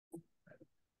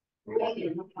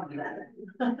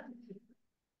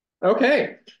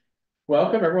Okay,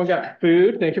 welcome. Everyone got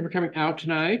food. Thank you for coming out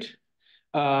tonight.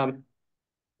 We're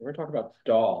gonna talk about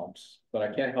dogs, but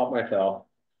I can't help myself.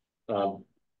 So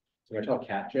I'm gonna tell a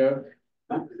cat joke.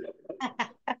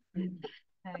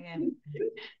 Okay.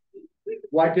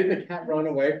 Why did the cat run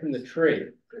away from the tree?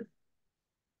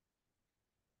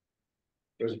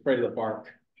 It was afraid of the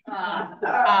bark.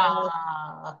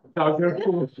 Ah.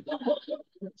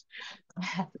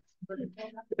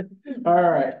 All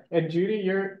right, and Judy,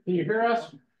 can you hear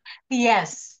us?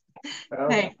 Yes.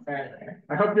 Okay.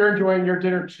 I hope you're enjoying your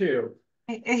dinner too.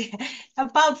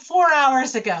 About 4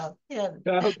 hours ago. Yeah.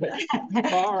 Okay.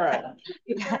 All right.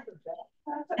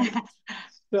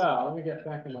 So let me get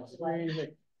back in my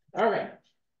screen. Okay.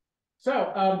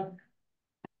 So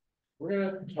we're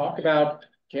going to talk about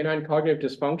canine cognitive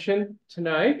dysfunction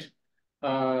tonight.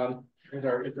 Here's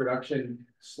our introduction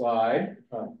slide.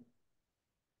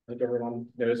 I think everyone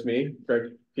knows me,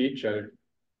 Greg Peach. I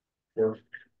work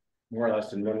more or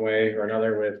less in one way or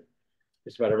another with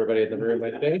just about everybody in the room,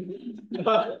 I think.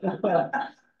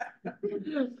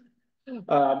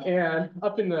 And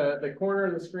up in the corner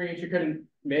of the screen, she couldn't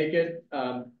make it.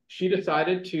 She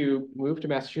decided to move to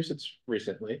Massachusetts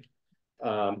recently.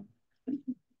 So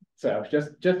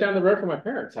just down the road from my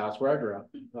parents' house where I grew up.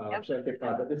 So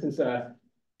but this is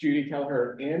Judy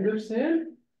Kelleher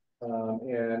Anderson,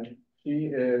 and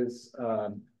she is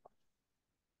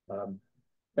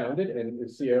founded and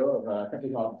is CEO of a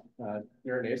company called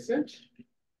Neuronascent.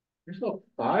 Here's a little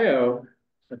bio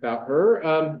about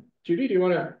her. Judy, do you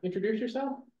want to introduce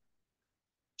yourself?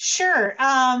 Sure.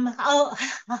 I'll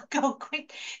go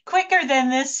quicker than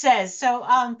this says. So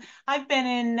I've been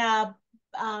in uh,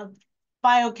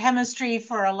 biochemistry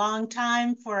for a long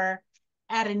time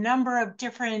at a number of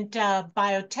different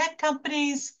biotech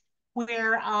companies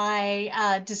where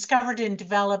I discovered and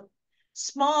developed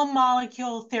small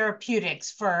molecule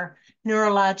therapeutics for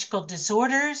neurological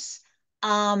disorders.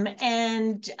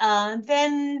 And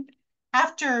then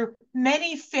after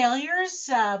many failures,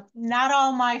 not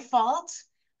all my fault,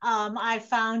 I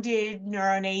founded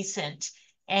Neuronascent.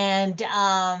 And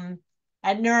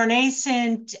at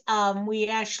Neuronascent, we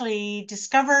actually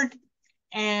discovered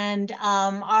and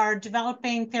are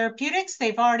developing therapeutics.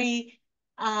 They've already,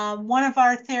 one of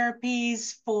our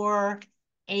therapies for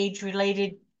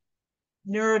age-related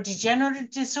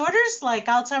neurodegenerative disorders like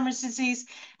Alzheimer's disease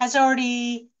has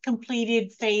already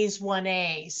completed phase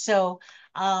 1A. So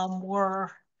we're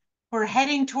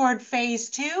heading toward phase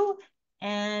 2,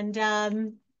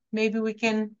 and maybe we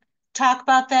can talk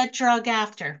about that drug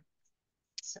after.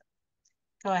 So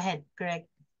go ahead, Greg.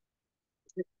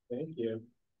 Thank you.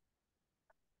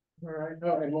 All right.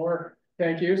 Oh, and more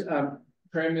thank yous.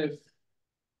 Prim is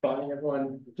buying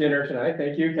everyone dinner tonight.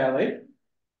 Thank you, Kelly.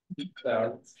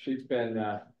 So she's been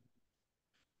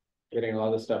getting a lot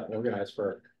of this stuff organized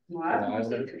for. Wow,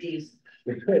 these.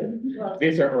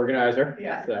 These are organizer.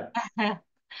 Yeah.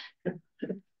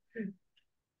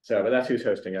 So, but that's who's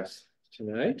hosting us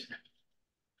tonight.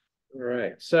 All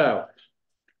right. So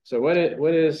what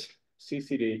is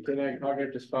CCD?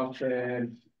 Cognitive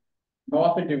dysfunction. How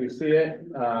often do we see it?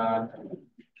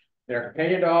 They're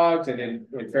companion dogs, and in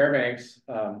Fairbanks,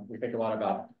 we think a lot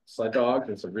about sled dogs.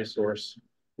 It's a resource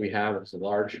we have. It's a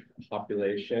large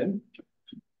population.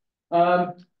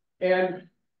 And,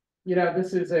 you know,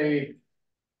 this is a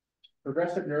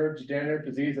progressive neurodegenerative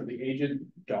disease of the aged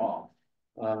dog.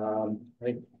 I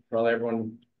think probably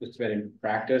everyone that's been in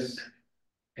practice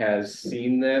has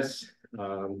seen this.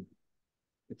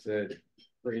 It's a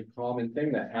pretty common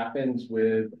thing that happens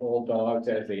with old dogs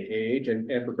as they age and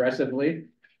progressively.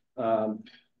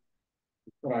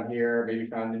 Put on here, maybe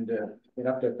found in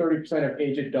up to 30% of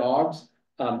aged dogs.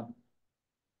 I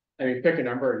mean, pick a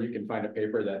number and you can find a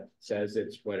paper that says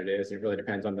it's what it is. It really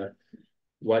depends on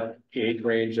what age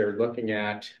range they're looking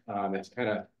at. It's kind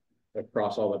of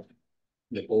across all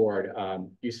the board.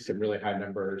 You see some really high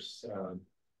numbers.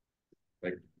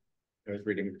 Like I was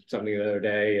reading something the other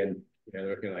day, and they're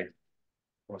looking at, like, I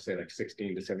want to say like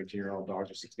 16 to 17-year-old dogs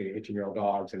or 16 to 18-year-old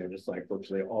dogs, and it was like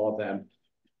virtually all of them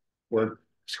were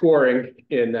scoring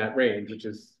in that range, which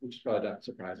is probably not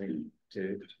surprising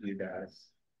to you guys.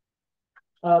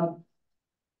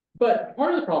 But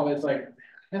part of the problem is like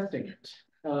testing it.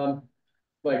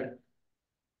 Like,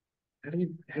 how do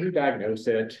you diagnose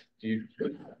it? Do you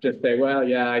just say, well,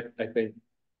 yeah, I think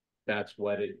that's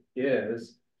what it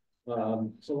is?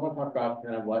 So we want to talk about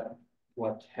kind of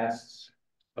what tests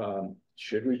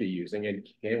should we be using, and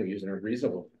can we use in a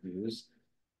reasonable use?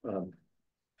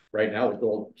 Right now, the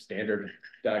gold standard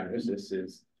diagnosis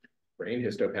is brain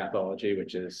histopathology,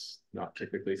 which is not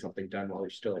typically something done while you're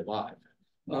still alive.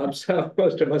 So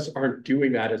most of us aren't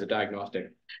doing that as a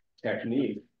diagnostic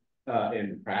technique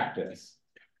in practice.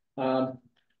 And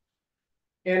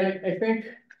I think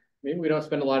maybe we don't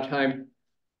spend a lot of time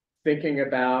thinking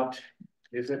about,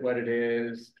 is it what it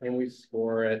is? Can we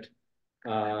score it?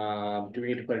 Do we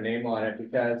need to put a name on it?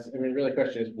 Because I mean, really the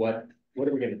question is what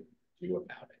are we going to do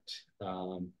about it?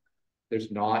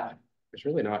 There's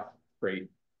really not great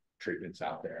treatments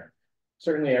out there.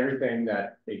 Certainly everything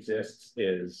that exists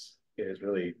is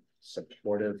really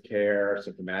supportive care,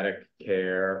 symptomatic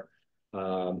care,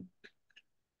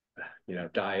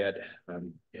 diet.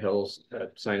 Hill's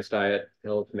science diet.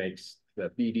 Hill makes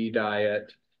the BD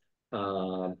diet,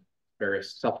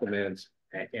 various supplements,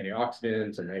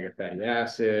 antioxidants, omega fatty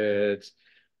acids.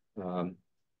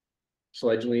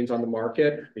 Sledoline's on the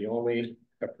market, the only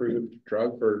approved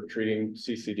drug for treating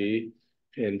CCD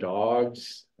in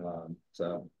dogs.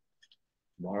 So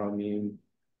monoamine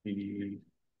BD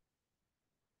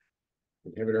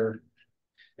inhibitor.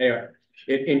 Anyway,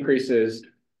 it increases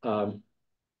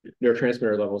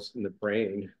neurotransmitter levels in the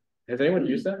brain. Has anyone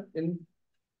used that in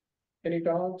any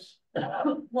dogs?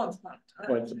 Once upon a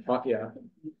time. Once upon, yeah.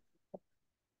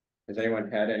 Has anyone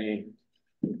had any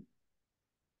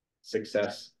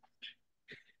success?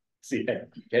 See,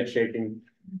 head shaking?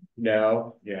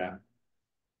 No. Yeah.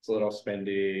 It's a little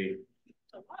spendy.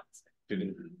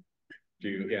 Didn't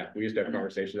do, yeah. We used to have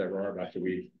conversations at Aurora about, do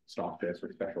we stop this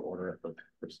or special order for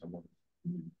someone?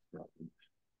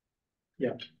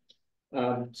 Yeah.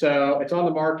 So it's on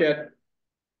the market.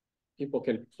 People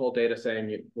can pull data saying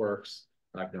it works.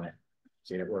 I've not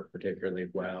seen it work particularly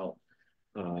well.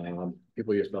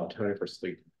 People use melatonin for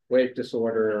sleep-wake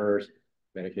disorders,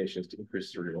 medications to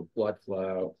increase cerebral blood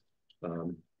flow,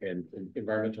 and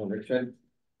environmental enrichment,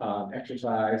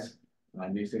 exercise.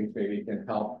 These things maybe can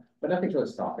help, but nothing's really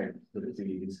stopping the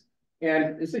disease.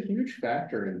 And it's a huge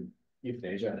factor in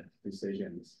euthanasia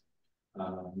decisions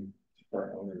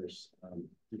for owners.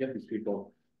 You get these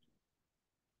people,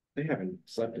 they haven't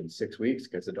slept in 6 weeks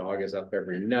because the dog is up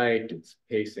every night, it's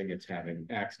pacing, it's having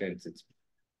accidents, it's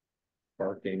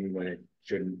barking when it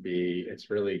shouldn't be. It's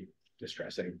really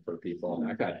distressing for people.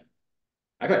 And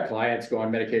I've had clients go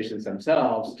on medications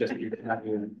themselves just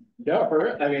having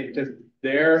just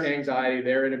their anxiety,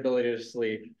 their inability to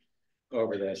sleep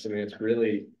over this. I mean, it's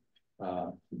really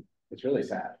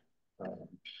sad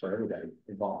for everybody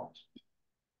involved.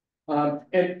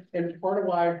 And part of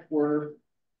why we're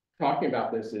talking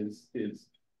about this is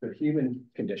the human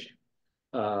condition.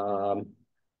 And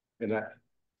that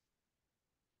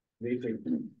leads me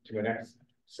to the next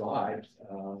slide.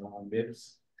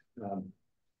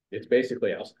 It's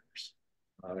basically Alzheimer's.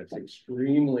 It's an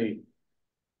extremely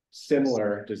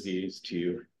similar disease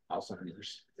to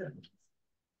Alzheimer's.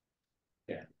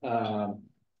 Yeah.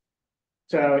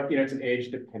 So, it's an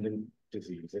age-dependent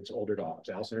disease. It's older dogs.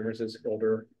 Alzheimer's is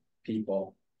older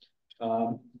people.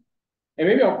 And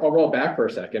maybe I'll roll back for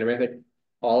a second. I mean, I think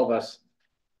all of us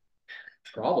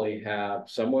probably have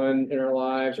someone in our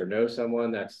lives or know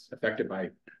someone that's affected by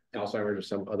Alzheimer's or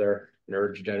some other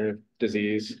neurodegenerative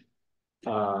disease.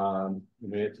 I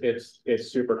mean,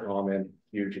 it's super common,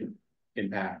 huge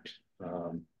impact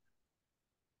on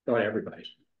everybody.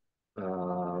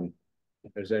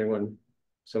 If there's anyone,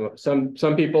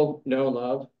 some people know and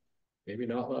love, maybe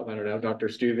not love, I don't know, Dr.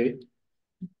 Stuvey.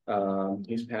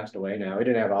 He's passed away now. He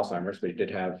didn't have Alzheimer's, but he did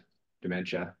have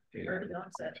dementia. Early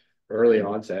onset. Early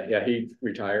onset. Yeah, he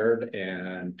retired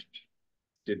and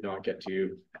did not get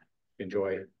to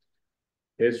enjoy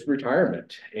his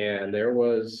retirement. And there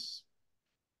was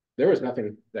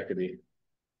nothing that could be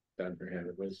done for him.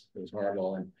 It was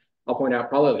horrible. And I'll point out,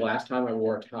 probably the last time I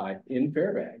wore a tie in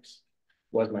Fairbanks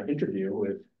was my interview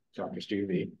with Dr.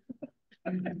 Stuvey.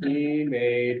 He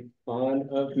made fun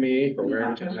of me for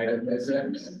wearing a tie to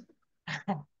visit.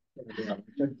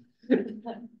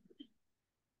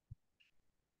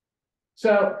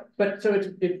 So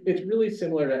it's really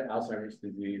similar to Alzheimer's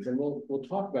disease, and we'll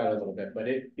talk about it a little bit, but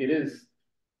it is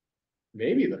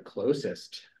maybe the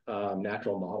closest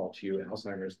natural model to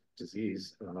Alzheimer's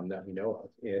disease that we know of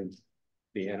in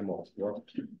the animal world.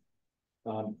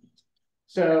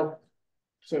 So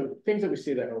things that we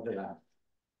see that overlap.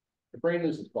 The brain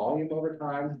loses volume over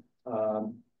time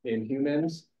in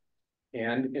humans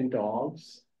and in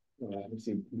dogs. We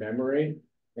see memory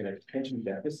and attention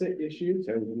deficit issues.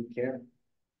 So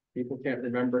people can't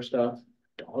remember stuff.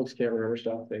 Dogs can't remember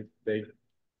stuff. They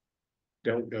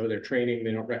don't know their training.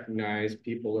 They don't recognize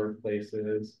people or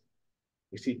places.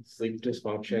 We see sleep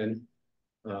dysfunction.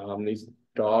 These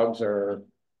dogs are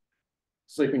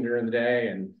sleeping during the day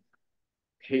and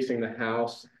pacing the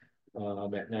house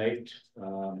at night.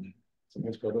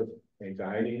 Sometimes filled with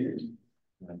anxiety.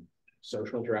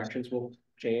 Social interactions will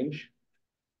change.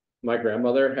 My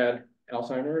grandmother had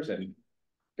Alzheimer's and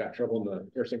got in trouble in the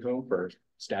nursing home for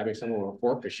stabbing someone with a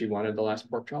fork because she wanted the last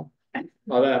pork chop.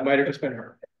 Well, that might have just been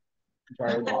her.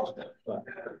 Probably lost it, but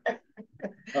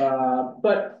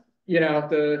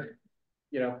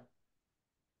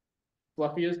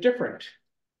Fluffy is different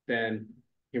than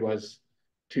he was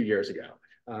 2 years ago.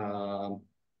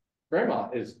 Grandma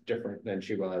is different than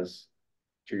she was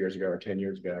 2 years ago or 10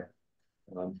 years ago.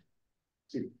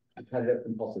 Competitive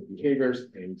compulsive behaviors,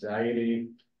 anxiety.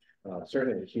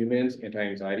 Certainly in humans,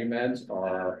 anti-anxiety meds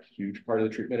are a huge part of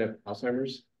the treatment of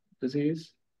Alzheimer's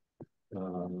disease.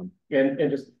 And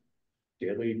just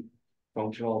daily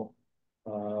functional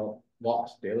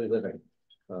loss, daily living.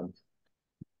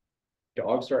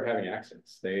 Dogs start having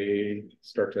accidents. They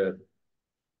start to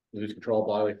lose control of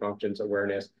bodily functions,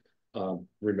 awareness,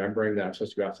 remembering that I'm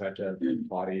supposed to go outside to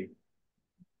potty,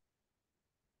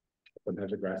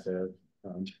 sometimes aggressive.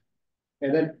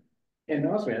 And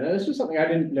also, man, this was something I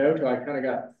didn't know till I kind of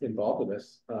got involved with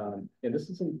this. And this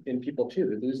is in people too.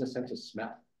 They lose a sense of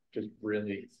smell, which is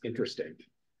really interesting.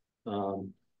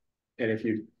 And if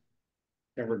you've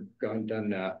ever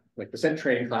done like the scent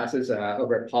training classes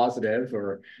over at Positive,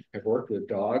 or have worked with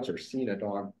dogs or seen a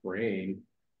dog brain,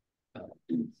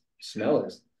 smell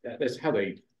that's how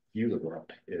they view the world,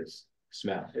 is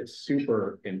smell. It's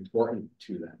super important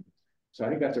to them. So I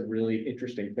think that's a really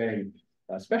interesting thing,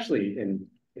 especially in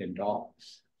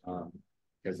dogs,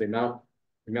 because the amount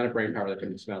of brain power that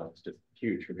can smell is just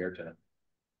huge compared to.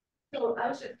 So I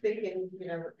was just thinking,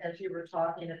 as you were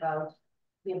talking about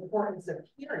the importance of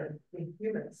hearing in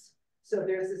humans. So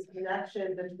there's this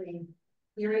connection between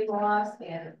hearing loss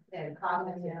and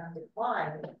cognitive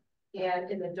decline. And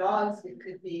in the dogs, it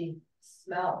could be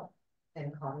smell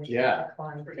and cognitive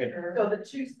decline. For sure. So the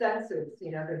two senses,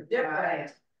 they're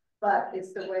different, but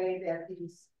it's the way that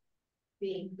these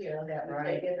being, that we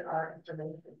take in our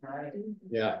information. Right.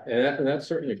 Yeah, and that's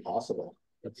certainly possible.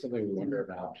 That's something we wonder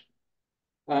about.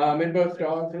 In both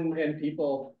dogs and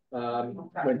people,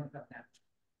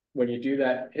 when you do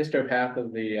that histopath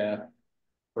of the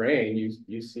brain,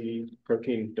 you see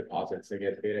protein deposits. They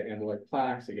get beta amyloid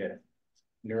plaques, they get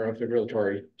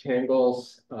neurofibrillatory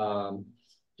tangles,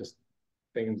 just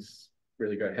things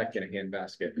really go heck in a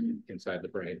handbasket inside the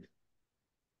brain.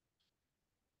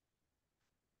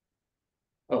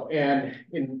 Oh, and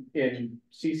in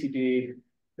CCD,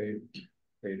 they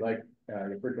like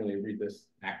you frequently read this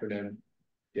acronym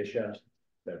DISHA,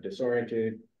 so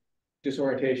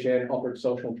disorientation, altered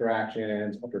social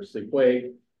interactions, altered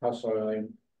sleep-wake, house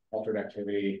soiling, altered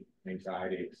activity,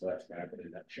 anxiety. So that's kind of in a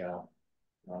nutshell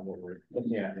what we're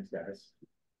looking at these guys.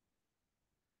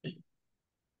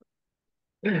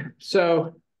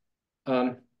 So,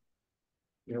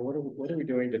 what are we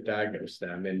doing to diagnose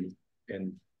them? And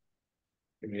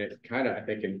I mean, it kind of, I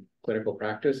think, in clinical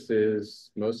practice is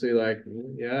mostly like,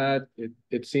 yeah,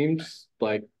 it seems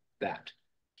like that.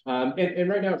 And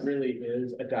right now it really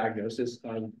is a diagnosis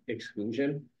of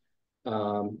exclusion.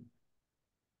 The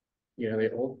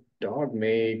old dog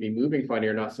may be moving funny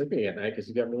or not sleeping at night because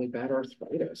he's got really bad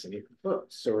arthritis and he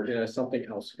hurts, or something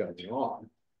else going on.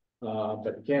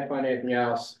 But you can't find anything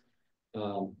else.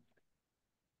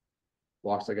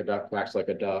 Walks like a duck, quacks like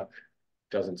a duck,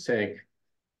 doesn't sink.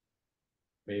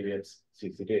 Maybe it's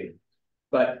CCD.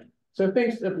 But so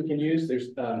things that we can use, there's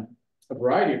a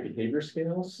variety of behavior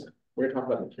scales. We're going to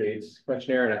talk about the CADES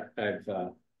questionnaire, and I've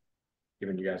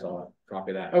given you guys all a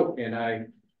copy of that. Oh, and I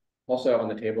also on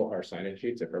the table are sign-in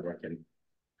sheets if everyone can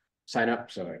sign up.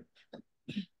 So I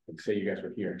would say you guys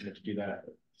were here to do that at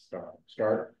the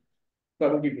start.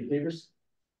 But we'll do behavior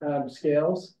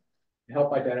scales to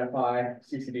help identify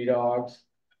CCD dogs.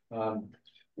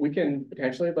 We can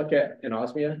potentially look at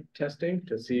anosmia testing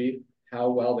to see how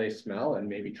well they smell and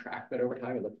maybe track that over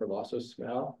time and look for loss of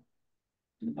smell.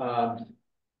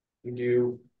 We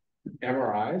do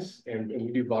MRIs and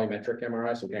we do volumetric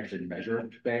MRIs, so we can actually measure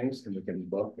things and we can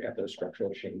look at those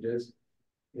structural changes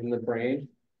in the brain.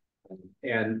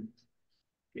 And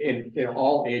in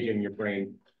all aging, your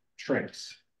brain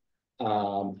shrinks,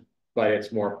 but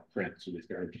it's more print, so these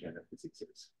neurodegenerative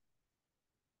diseases.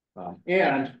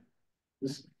 And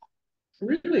this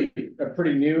really a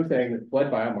pretty new thing,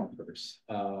 blood biomarkers.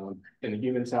 In the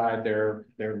human side, they're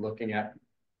looking at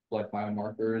blood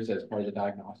biomarkers as part of the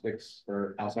diagnostics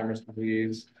for Alzheimer's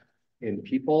disease in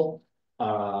people.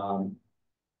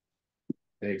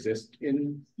 They exist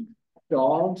in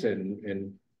dogs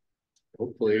and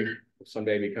hopefully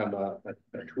someday become a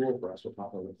tool for us. We'll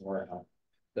talk a little bit more about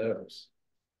those.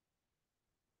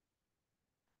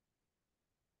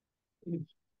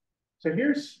 So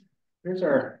here's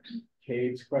our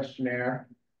CADES questionnaire.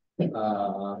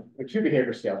 With 2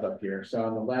 behavior scales up here. So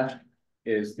on the left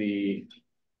is the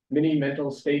mini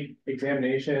mental state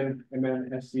examination,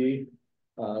 MMSE.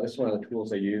 This is one of the tools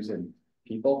they use in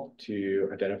people to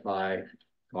identify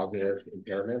cognitive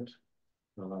impairment.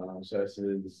 So this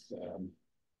is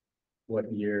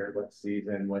what year, what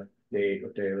season, what date,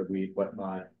 what day of the week, what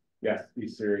month. Yes,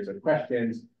 these series of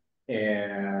questions,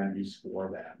 and you score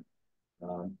them.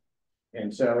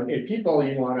 And so in people,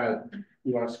 you want to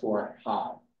score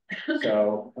high.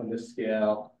 So on this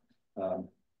scale,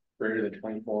 greater than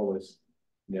 24 was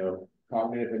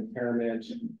cognitive impairment.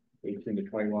 18 to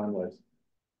 21 was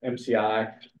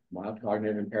MCI, mild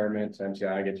cognitive impairment. So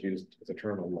MCI gets used as a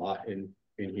term a lot in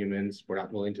humans. We're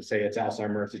not willing to say it's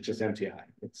Alzheimer's, it's just MCI.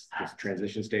 It's just a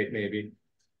transition state maybe.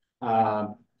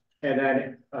 And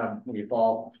then when you don't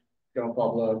fall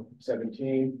below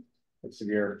 17, it's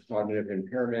severe cognitive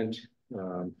impairment.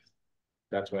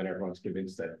 That's when everyone's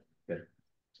convinced that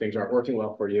things aren't working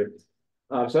well for you.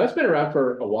 So that's been around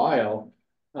for a while.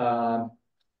 Not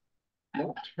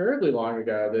terribly long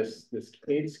ago, this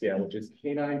CADES scale, which is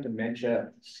Canine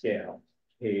Dementia Scale.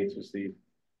 CADES was the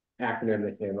acronym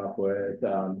they came up with.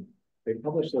 They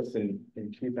published this in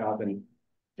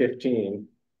 2015.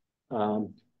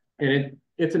 And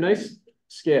it's a nice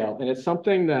scale, and it's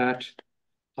something that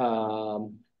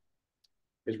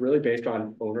is really based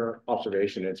on owner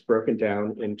observation. It's broken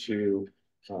down into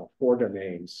 4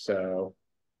 domains. So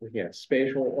looking at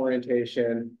spatial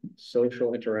orientation,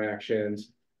 social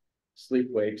interactions,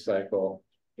 sleep-wake cycle,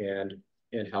 and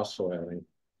house soiling.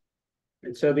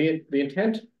 And so the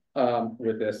intent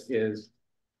with this is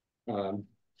for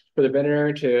the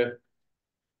veterinarian to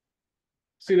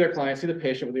see their client, see the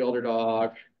patient with the older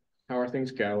dog. How are things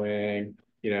going?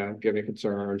 Give any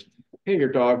concerns. Hey,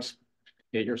 your dog's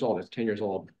 8 years old, it's 10 years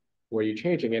old. What are you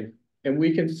changing? And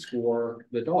we can score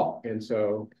the dog. And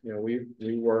so, we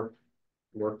work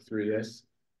through this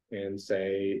and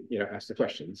say, ask the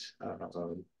questions.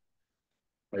 Are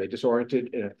they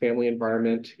disoriented in a family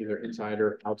environment, either inside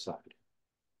or outside?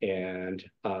 And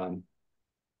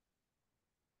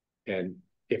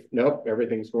if nope,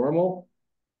 everything's normal,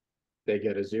 they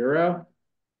get a 0.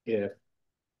 If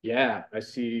I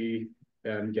see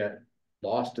them get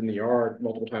lost in the yard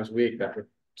multiple times a week, that would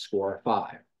score a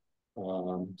 5.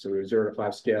 So we have 0 to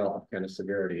 5 scale of kind of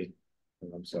severity.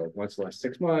 So once in the last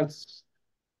 6 months,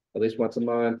 at least once a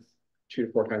month, 2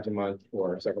 to 4 times a month,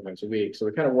 or several times a week. So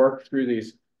we kind of work through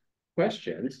these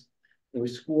questions and we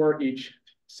score each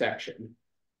section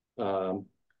and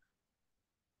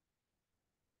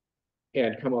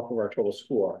come up with our total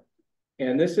score.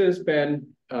 And this has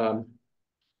been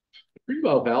pretty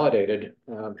well validated.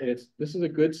 And this is a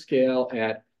good scale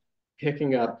at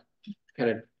picking up kind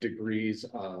of degrees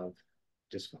of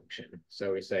dysfunction.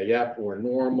 So we say, yeah, we're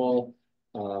normal.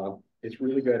 It's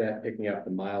really good at picking up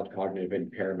the mild cognitive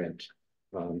impairment.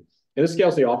 And this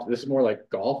scale's the opposite. This is more like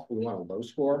golf. We want a low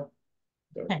score.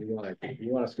 So you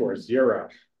want to score 0.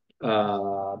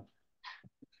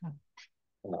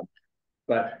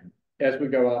 But as we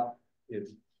go up,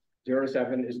 it's 0 to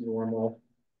 7 is normal.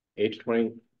 8 to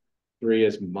 23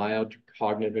 is mild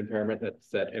cognitive impairment. That's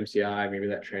that MCI, maybe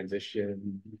that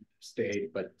transition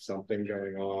state, but something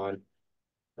going on.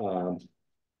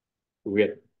 We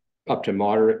get up to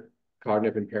moderate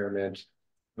cognitive impairment,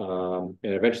 and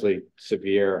eventually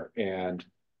severe. And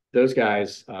those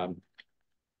guys,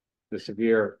 the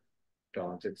severe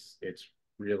dogs, it's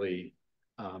really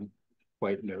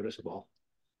quite noticeable.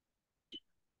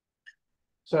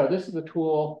 So this is the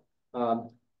tool. I've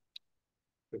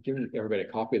given everybody a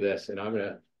copy of this, and I'm going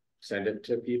to send it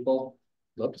to people.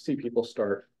 Love to see people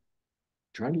start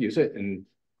trying to use it in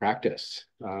practice.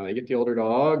 They get the older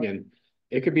dog, and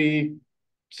it could be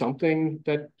something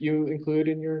that you include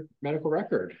in your medical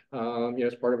record,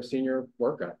 as part of a senior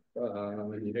workup.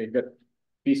 You've got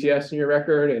BCS in your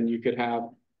record, and you could have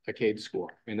a CADES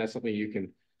score, and that's something you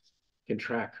can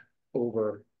track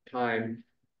over time,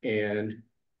 and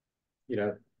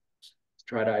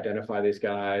try to identify these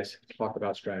guys, talk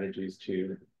about strategies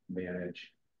to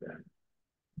manage them.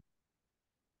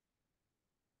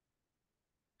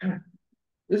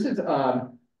 This is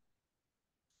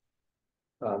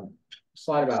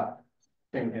slide about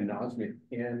anosmia.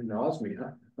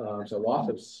 So loss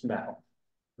of smell.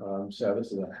 So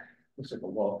this looks like a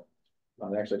wolf.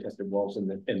 They actually tested wolves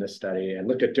in this study and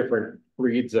looked at different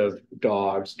breeds of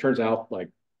dogs. Turns out, like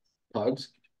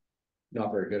pugs,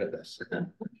 not very good at this.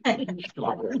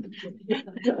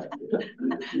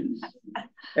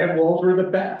 And wolves were the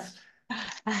best.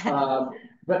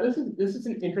 But this is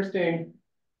an interesting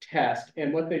test.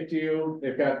 And what they do,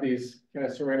 they've got these kind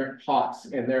of ceramic pots,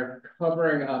 and they're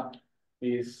covering up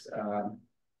these,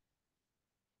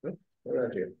 what did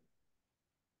I do?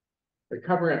 They're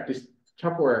covering up these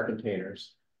Tupperware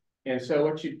containers. And so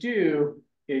what you do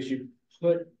is you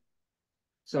put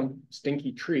some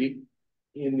stinky treat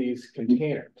in these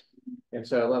containers. And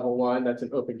so level 1, that's an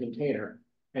open container.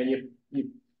 And you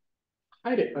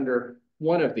hide it under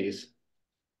one of these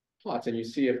plots and you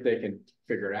see if they can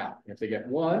figure it out. If they get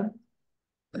 1,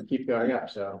 keep going up.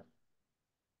 So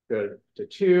go to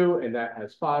 2, and that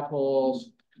has 5 holes.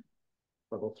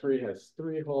 Level 3 has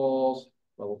 3 holes.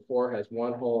 Level 4 has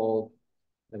 1 hole.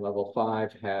 And level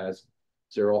 5 has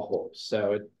 0 holes.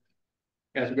 So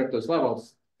as we go up those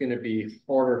levels, it's going to be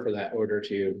harder for that odor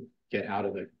to get out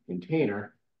of the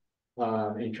container.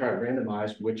 And you try to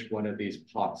randomize which one of these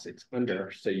pots it's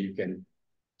under so you can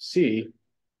see,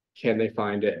 can they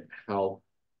find it? How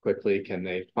quickly can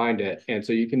they find it? And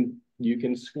so you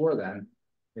can score them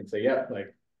and say, yeah,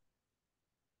 like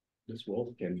this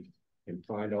wolf can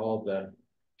find all the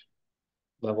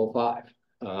level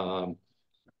 5.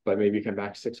 But maybe come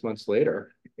back 6 months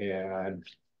later and,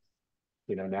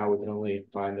 now we can only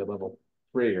find the level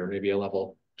 3 or maybe a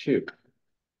level 2.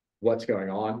 What's going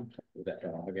on with that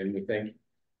dog? And we think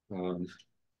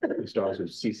these dogs with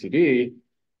CCD,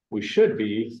 we should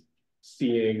be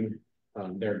seeing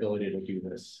their ability to do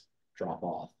this drop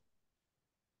off.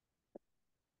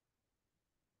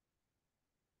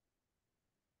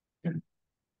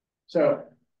 So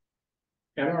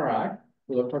MRI,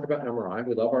 we love to talk about MRI.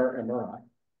 We love our MRI.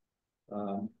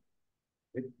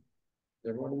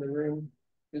 Everyone in the room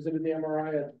visited the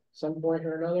MRI at some point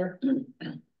or another?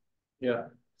 Yeah,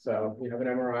 so we have an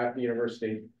MRI at the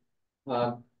university.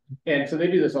 And so they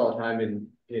do this all the time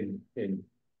in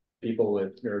people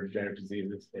with neurodegenerative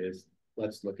diseases is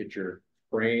let's look at your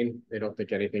brain. They don't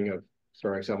think anything of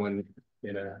throwing someone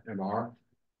in a MR.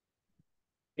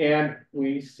 And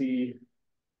we see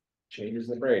changes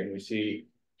in the brain. We see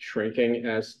shrinking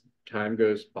as time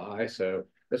goes by. So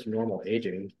that's normal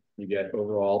aging. You get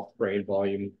overall brain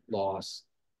volume loss.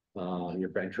 Your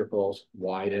ventricles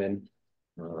widen.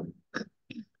 And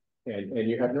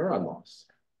you have neuron loss.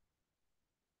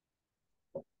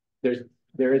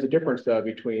 There is a difference though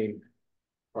between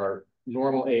our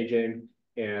normal aging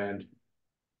and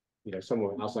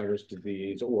someone with Alzheimer's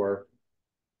disease or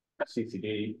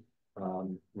CCD.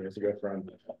 As you go from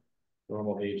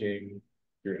normal aging,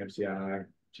 your MCI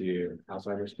to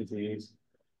Alzheimer's disease,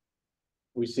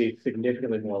 we see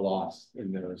significantly more loss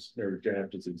in those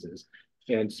neurodegenerative diseases.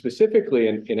 And specifically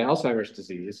in Alzheimer's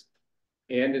disease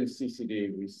and in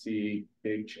CCD, we see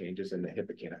big changes in the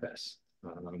hippocampus.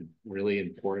 Really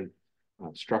important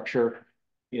structure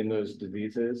in those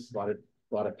diseases. A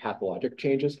lot of pathologic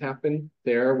changes happen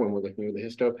there when we're looking at the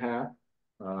histopath.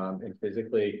 And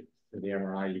physically, in the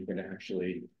MRI, you can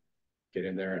actually get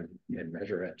in there and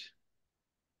measure it.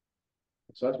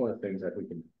 So that's one of the things that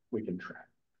we can track.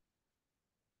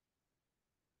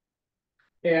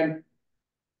 And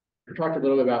we talked a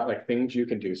little bit about like things you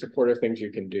can do, supportive things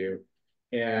you can do.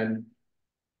 And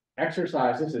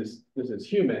exercise, this is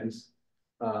humans,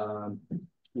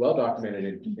 well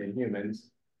documented in humans.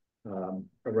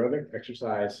 Aerobic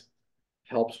exercise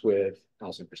helps with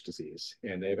Alzheimer's disease.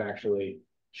 And they've actually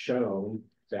shown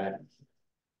that,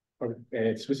 and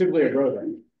it's specifically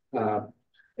aerobic,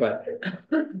 but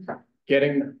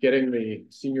getting the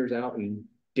seniors out and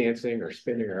dancing or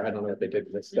spinning, or I don't know if they did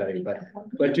this study,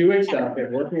 but doing stuff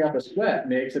and working up a sweat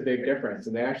makes a big difference.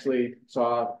 And they actually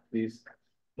saw these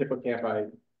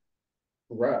hippocampi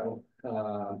grow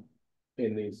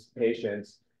in these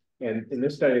patients. And in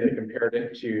this study, they compared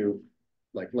it to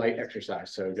like light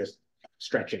exercise, so just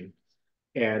stretching,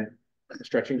 and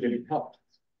stretching didn't help.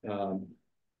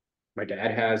 My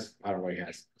dad has, I don't know what he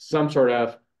has, some sort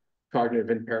of cognitive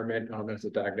impairment. I don't know if it's a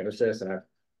diagnosis, and I've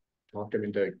talked him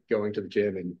into going to the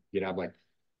gym, and I'm like,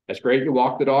 that's great, you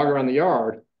walk the dog around the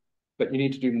yard, but you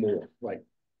need to do more. Like,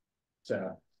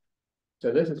 so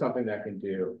this is something that can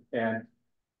do. And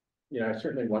I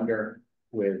certainly wonder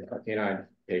with our canine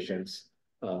patients,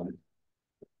 are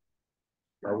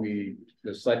we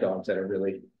the sled dogs that are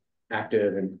really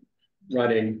active and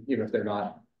running, even if they're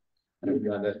not on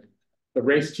the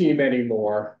race team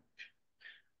anymore?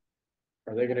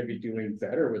 Are they going to be doing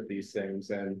better with these things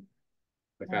than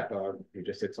the fat dog who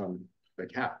just sits on the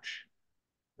couch?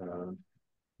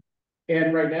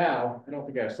 And right now, I don't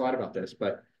think I have a slide about this,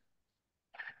 but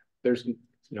there's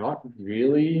not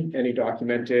really any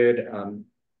documented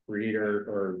breed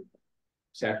or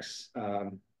sex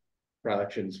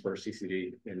predictions for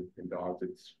CCD in dogs.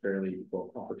 It's fairly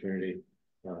equal opportunity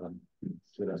to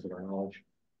the best of our knowledge.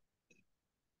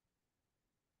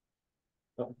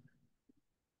 Oh.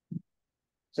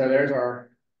 So there's our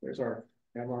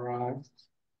MRI.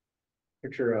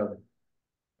 Picture of,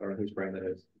 I don't know whose brain that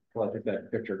is. Well, I think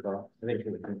that picture, Carl. I think it's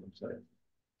in the website.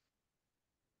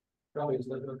 Probably is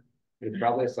like, It's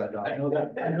probably a sled dog. I know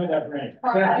that brain.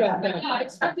 I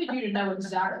expected you to know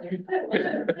exactly.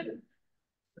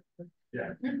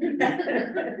 Yeah.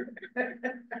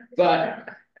 But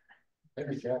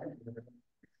Maybe, yeah.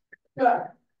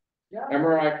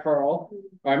 MRI, Carl.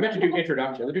 Oh, I meant to do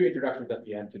introduction. We'll do introductions at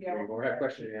the end. Yeah. We'll have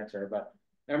question and answer, but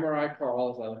MRI,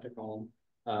 Carl, as I like to call him.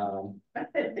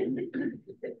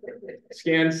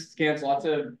 Scans lots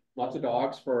of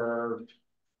dogs for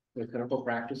the clinical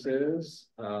practices.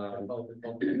 I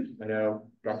know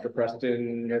Dr.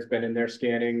 Preston has been in there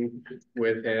scanning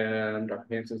with him. Dr.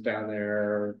 Hanson's down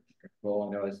there. Well,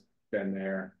 I know has been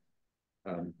there.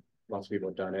 Lots of people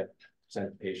have done it.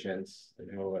 Sent patients. I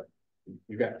know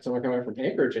you got someone coming from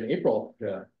Anchorage in April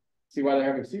to see why they're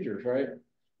having seizures, right?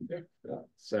 Yeah.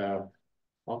 So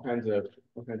all kinds of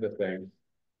things.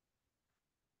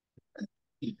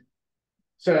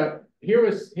 So here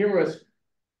was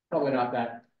probably not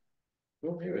that.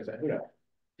 Well, here was that. Who knows?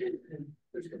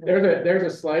 There's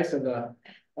a slice of a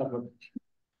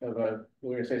we're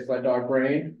gonna say sled dog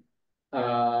brain.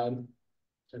 So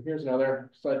here's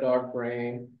another sled dog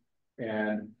brain,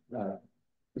 and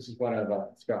this is one of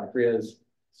Scott and Priya's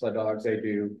sled dogs. They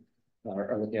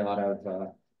are looking at a lot of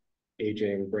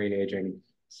brain aging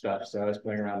stuff. So I was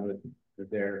playing around with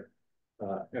their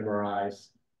MRIs,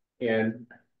 and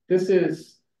this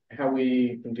is how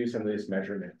we can do some of these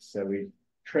measurements. So we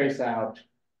trace out,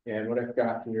 and what I've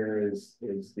got here is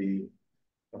the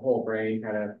whole brain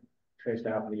kind of traced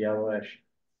out in the yellowish,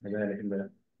 and then in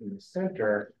the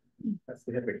center, that's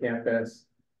the hippocampus.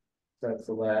 So that's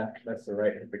the left, that's the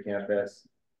right hippocampus,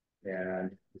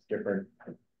 and it's different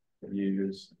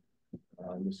views.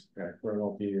 This kind of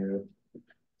coronal view,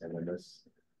 and then this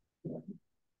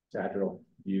sagittal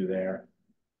view there.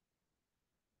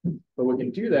 But we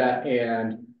can do that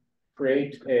and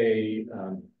create a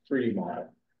 3D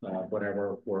model of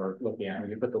whatever we're looking at. We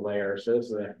can put the layers. So this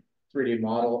is a 3D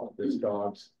model of this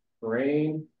dog's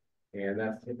brain, and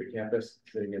that's the hippocampus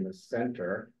sitting in the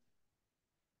center.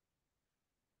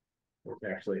 We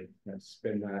can actually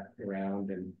spin that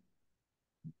around and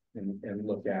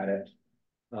look at it.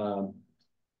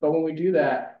 But when we do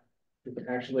that, we can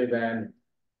actually then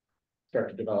start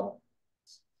to develop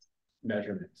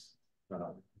measurements.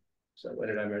 So what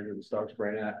did I measure this dog's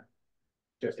brain at?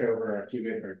 Just over a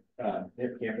cubic, or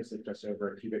hippocampus is just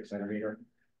over a cubic centimeter.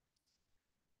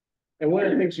 And one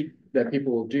of the things that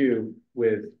people will do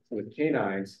with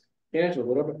canines are a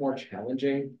little bit more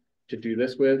challenging to do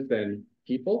this with than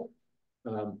people.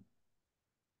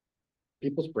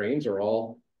 People's brains are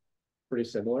all pretty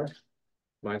similar.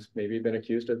 Mine's maybe been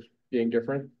accused of being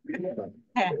different.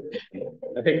 I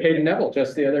think Hayden Neville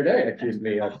just the other day accused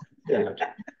me of that.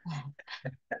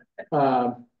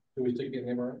 Do we take an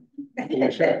MRI? Yeah,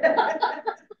 sure.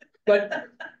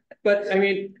 But I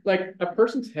mean, like, a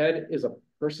person's head is a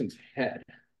person's head.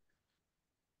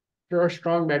 Draw a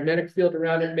strong magnetic field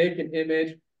around it, make an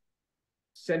image,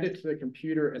 send it to the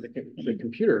computer, and the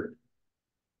computer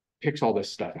picks all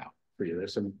this stuff out for you.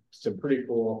 There's some pretty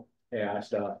cool AI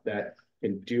stuff that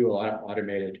can do a lot of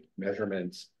automated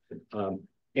measurements. And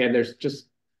there's just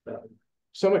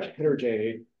so much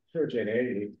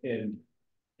heterogeneity in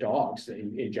dogs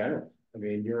in general. I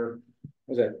mean,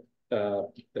 was it the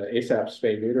ASAP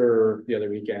spay neuter the other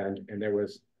weekend, and there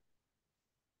was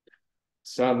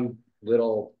some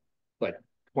little like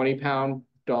 20-pound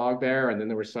dog there, and then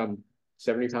there was some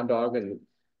 70-pound dog in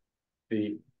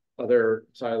the other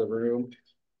side of the room,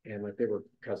 and like they were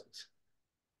cousins.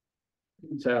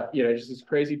 So, just these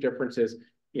crazy differences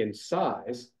in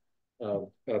size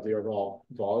of the overall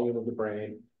volume of the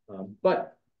brain,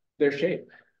 but their shape.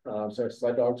 So a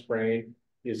sled dog's brain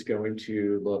is going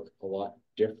to look a lot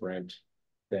different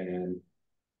than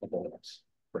a bulldog's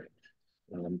brain.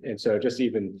 And so just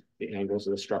even the angles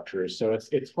of the structures. So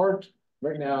it's hard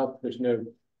right now. There's no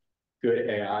good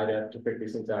AI to pick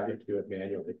these things out. You have to do it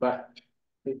manually, but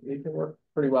it can work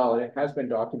pretty well. And it has been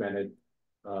documented.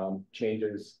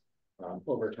 Changes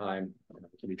over time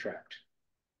can be tracked.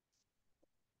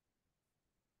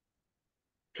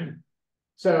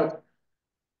 So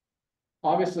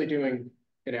obviously doing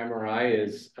an MRI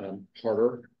is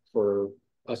harder for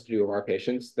us to do with our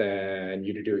patients than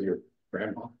you to do with your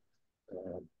grandma.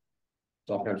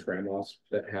 Sometimes grandmas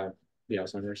that have the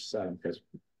Alzheimer's because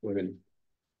women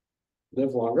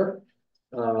live longer,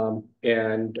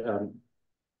 and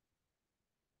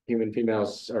human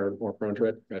females are more prone to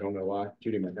it. I don't know why.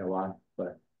 Judy might know why,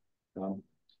 but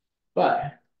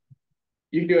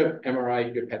you can do an MRI,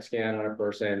 you can do a PET scan on a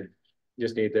person.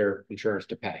 just need their insurance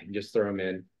to pay and just throw them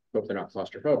in, hope they're not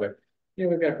claustrophobic. You know,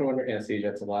 we've got to put them under anesthesia.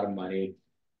 It's a lot of money.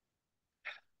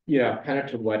 You know, kind of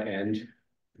to what end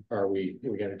are we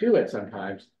going to do it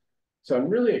sometimes? So I'm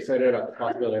really excited about the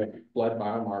possibility of blood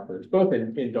biomarkers, both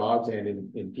in dogs and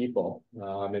in people.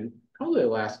 And probably the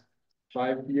last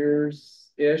 5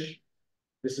 years-ish,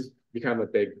 this has become a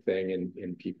big thing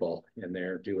in people, and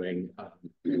they're doing, I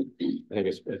think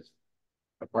it's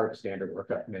a part of standard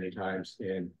workup many times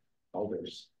in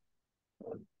elders.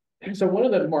 And so one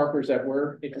of the markers that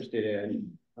we're interested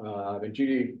in, and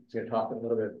Judy is going to talk a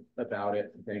little bit about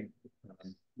it, I think,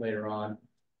 later on,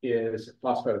 is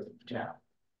phospho-tau.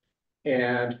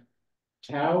 And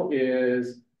tau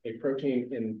is a protein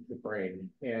in the brain,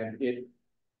 and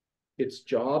its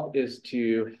job is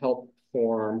to help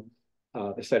form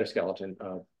the cytoskeleton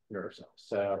of nerve cells.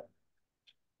 So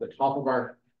the top of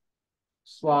our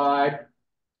slide,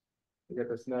 we get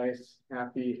this nice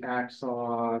happy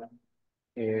axon,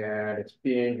 and it's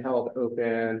being held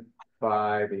open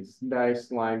by these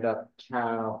nice lined up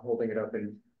tau holding it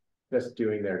open, just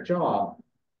doing their job.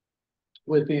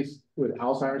 With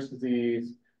Alzheimer's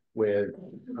disease, with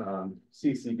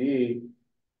CCD,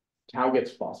 tau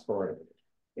gets phosphorylated.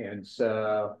 And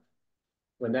so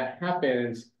when that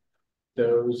happens,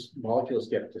 those molecules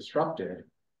get disrupted.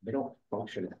 They don't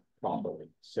function properly.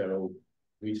 So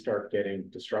we start getting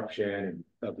disruption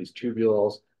of these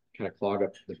tubules, kind of clog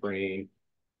up the brain.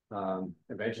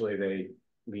 Eventually, they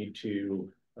lead to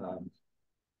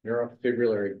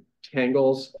neurofibrillary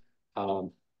tangles.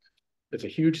 It's a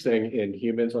huge thing in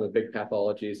humans, one of the big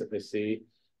pathologies that they see.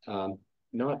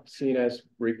 Not seen as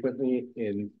frequently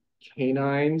in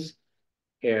canines,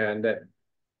 and that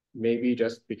maybe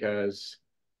just because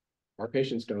our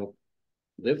patients don't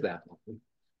live that long.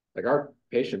 Like our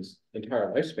patients'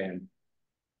 entire lifespan,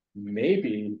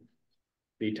 maybe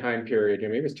the time period,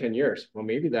 maybe it's 10 years. Well,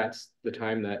 maybe that's the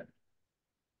time that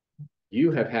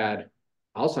you have had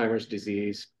Alzheimer's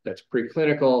disease that's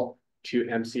preclinical to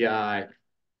MCI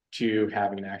to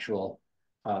having an actual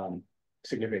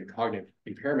significant cognitive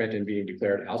impairment and being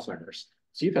declared Alzheimer's.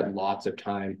 So you've had lots of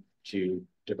time to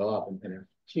develop an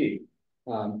FT.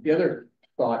 The other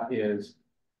thought is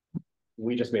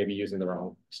we just may be using the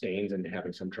wrong stains and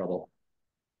having some trouble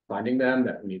finding them,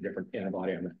 that we need different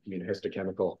antibody on the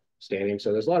immunohistochemical staining.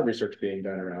 So there's a lot of research being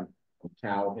done around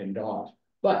tau in dogs.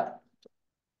 But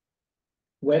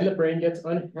when the brain gets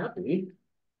unhappy,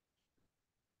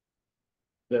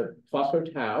 the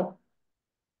phospho-tau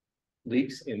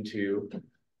leaks into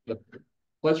the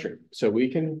bloodstream. So we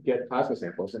can get plasma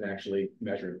samples and actually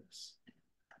measure this.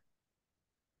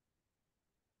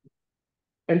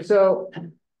 And so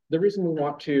the reason we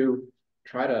want to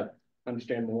try to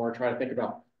understand more, try to think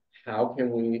about how can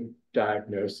we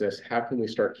diagnose this, how can we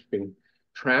start keeping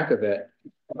track of it,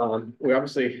 we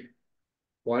obviously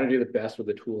want to do the best with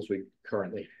the tools we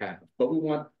currently have, but we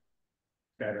want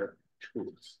better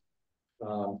tools.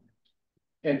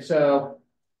 And so,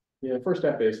 first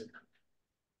step is,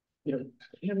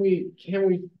 can we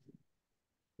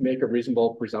make a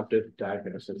reasonable presumptive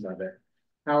diagnosis of it?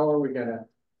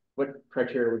 What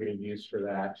criteria are we gonna use for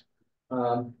that?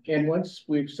 And once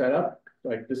we've set up,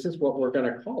 like, this is what we're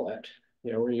gonna call it.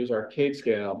 We're gonna use our CADE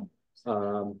scale.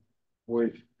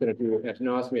 We're gonna do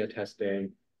ethnosmia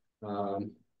testing.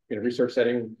 In a research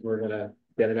setting, we're gonna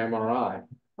get an MRI.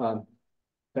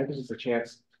 That gives us a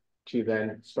chance to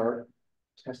then start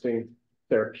testing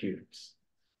therapeutics.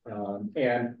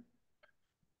 And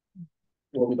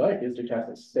what we'd like is to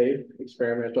test a safe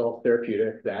experimental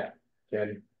therapeutic that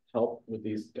can help with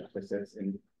these deficits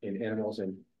in animals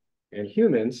and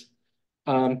humans.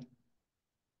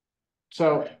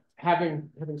 So having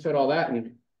said all that,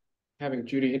 and having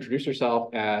Judy introduce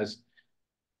herself as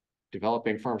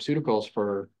developing pharmaceuticals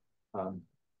for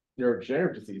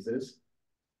neurodegenerative diseases,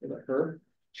 I'll let her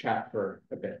chat for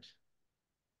a bit.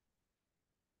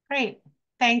 Great,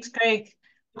 thanks, Greg.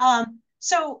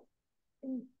 So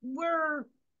we're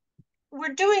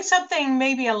doing something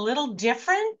maybe a little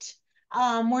different.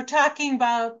 We're talking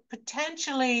about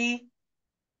potentially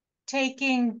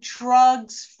taking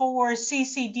drugs for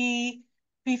CCD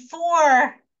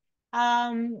before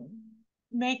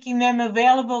making them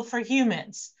available for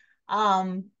humans,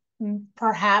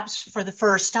 perhaps for the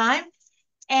first time.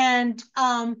 And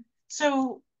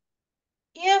so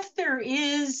if there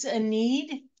is a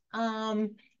need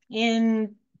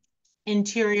in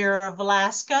interior of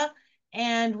Alaska,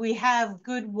 and we have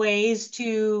good ways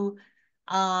to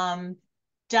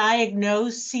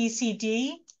diagnose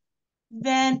CCD,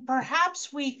 then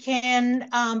perhaps we can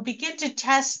begin to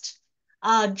test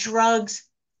drugs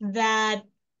that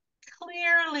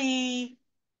clearly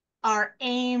are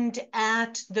aimed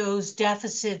at those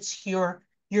deficits you're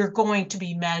going to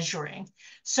be measuring.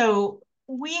 So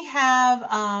we have,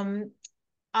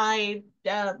 I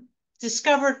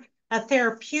discovered a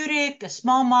therapeutic, a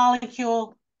small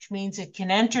molecule, which means it can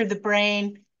enter the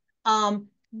brain,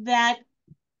 that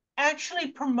actually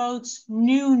promotes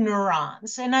new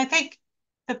neurons. And I think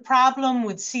the problem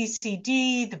with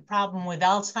CCD, the problem with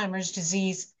Alzheimer's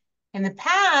disease in the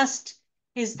past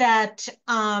is that,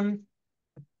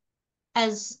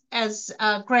 as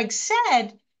Greg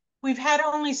said, we've had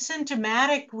only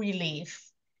symptomatic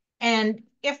relief. And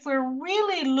if we're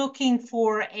really looking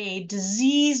for a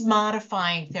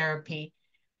disease-modifying therapy,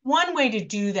 one way to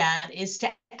do that is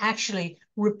to actually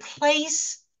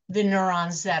replace the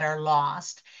neurons that are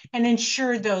lost and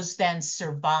ensure those then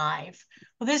survive.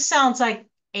 Well, this sounds like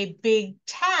a big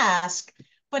task,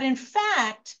 but in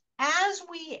fact, as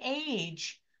we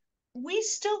age, we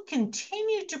still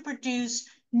continue to produce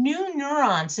new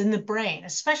neurons in the brain,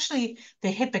 especially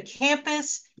the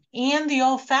hippocampus and the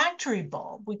olfactory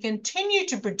bulb. We continue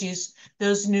to produce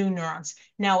those new neurons.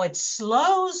 Now it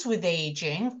slows with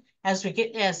aging as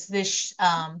this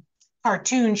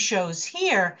cartoon shows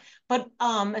here, but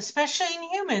especially in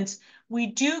humans, we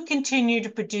do continue to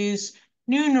produce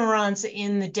new neurons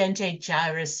in the dentate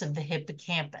gyrus of the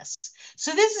hippocampus.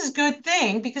 So this is a good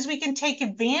thing because we can take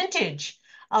advantage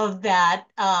of that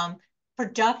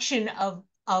production of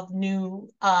new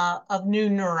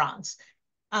neurons.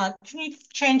 Can you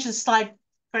change the slide,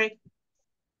 Greg?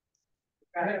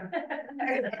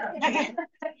 Okay.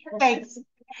 Thanks.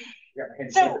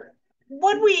 So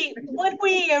what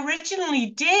we originally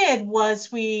did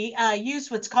was we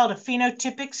used what's called a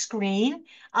phenotypic screen,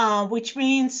 which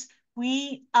means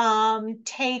we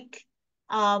take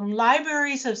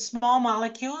libraries of small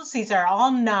molecules. These are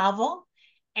all novel.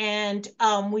 And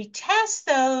we test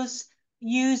those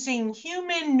using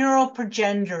human neural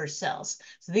progenitor cells.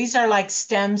 So these are like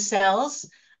stem cells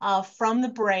from the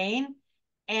brain.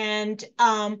 And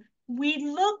we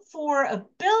look for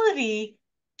ability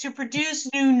to produce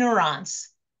new neurons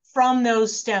from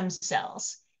those stem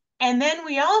cells. And then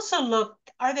we also look,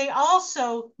 are they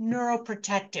also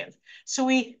neuroprotective? So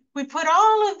we put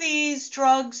all of these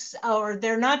drugs, or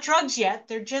they're not drugs yet,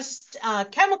 they're just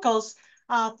chemicals,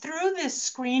 through this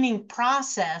screening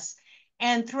process.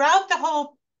 And throughout the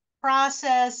whole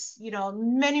process,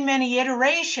 many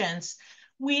iterations,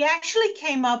 we actually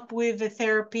came up with a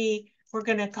therapy we're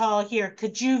going to call here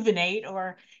Cojuvenate,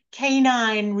 or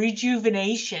canine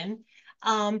rejuvenation,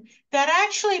 that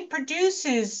actually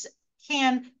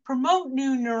can promote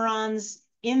new neurons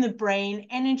in the brain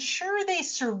and ensure they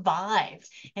survive.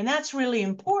 And that's really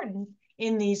important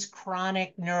in these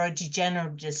chronic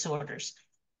neurodegenerative disorders.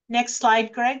 Next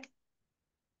slide, Greg.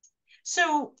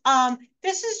 So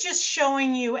this is just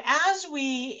showing you as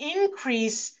we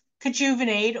increase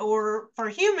Cojuvenate, or for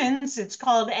humans, it's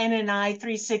called NNI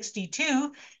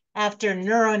 362 after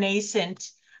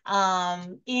Neuronascent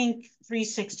Inc.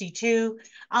 362.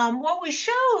 What we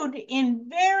showed in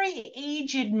very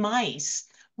aged mice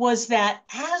was that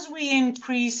as we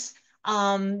increase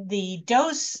the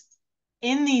dose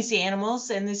in these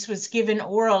animals, and this was given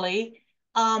orally,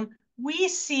 we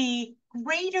see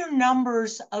greater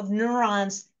numbers of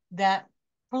neurons that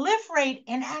proliferate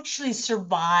and actually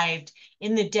survived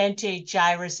in the dentate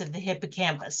gyrus of the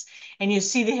hippocampus. And you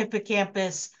see the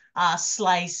hippocampus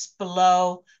slice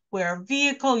below, where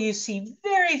vehicle, you see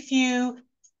very few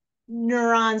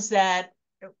neurons that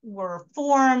were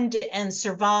formed and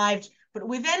survived. But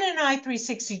with NNI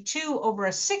 362, over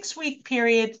a 6-week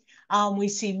period, we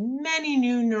see many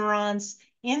new neurons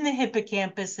in the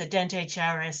hippocampus, the dentate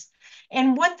gyrus.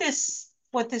 And what this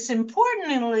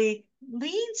importantly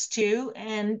leads to,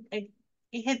 and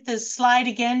hit the slide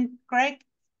again, Greg,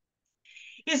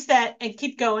 is that, and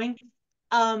keep going,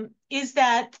 is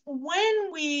that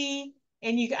when we,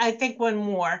 I think one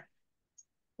more,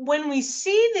 when we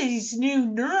see these new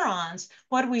neurons,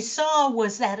 what we saw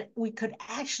was that we could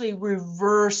actually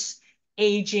reverse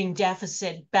aging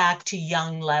deficit back to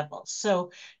young levels.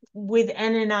 So with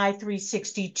NNI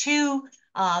 362,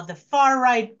 the far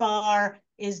right bar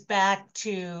is back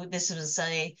to, this was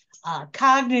a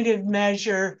cognitive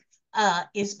measure,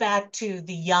 is back to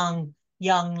the young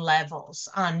levels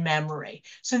on memory.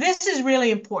 So this is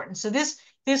really important. So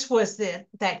this was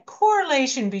that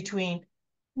correlation between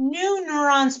new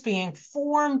neurons being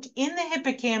formed in the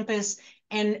hippocampus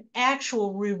and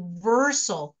actual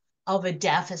reversal of a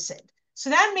deficit. So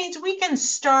that means we can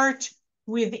start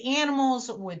with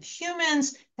animals, with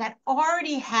humans that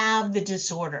already have the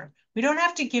disorder. We don't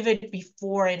have to give it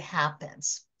before it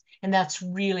happens. And that's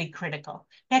really critical.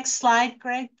 Next slide,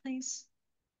 Greg, please.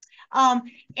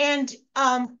 In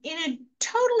a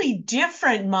totally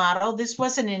different model, this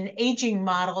wasn't an aging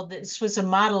model, this was a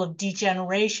model of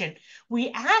degeneration.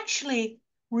 We actually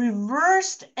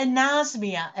reversed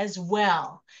anosmia as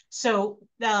well. So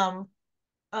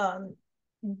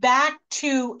back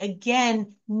to,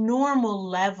 again, normal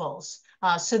levels.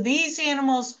 So these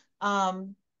animals,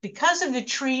 because of the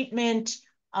treatment,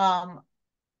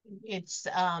 it's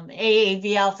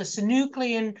AAV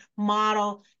alpha-synuclein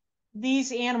model,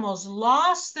 these animals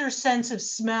lost their sense of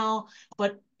smell,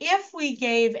 but if we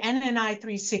gave NNI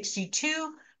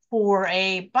 362 for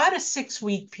about a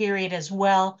 6-week period as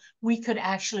well, we could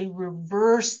actually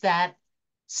reverse that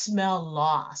smell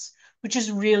loss, which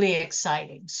is really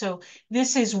exciting. So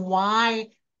this is why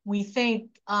we think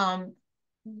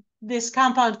this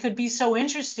compound could be so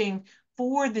interesting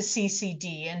for the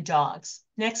CCD in dogs.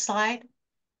 Next slide.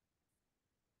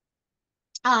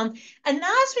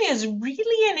 Anosmia is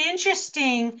really an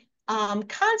interesting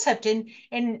concept,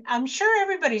 and I'm sure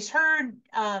everybody's heard,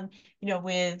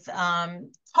 with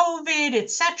COVID,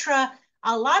 etc.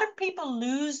 A lot of people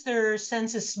lose their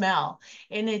sense of smell,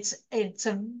 and it's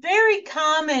a very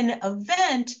common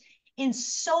event in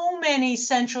so many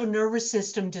central nervous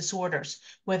system disorders,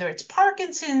 whether it's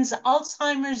Parkinson's,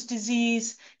 Alzheimer's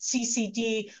disease,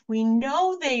 CCD. We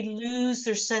know they lose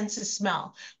their sense of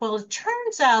smell. Well, it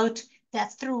turns out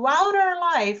that throughout our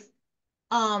life,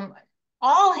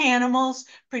 all animals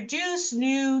produce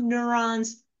new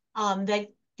neurons that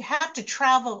have to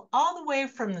travel all the way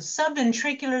from the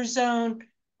subventricular zone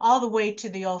all the way to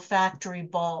the olfactory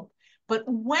bulb. But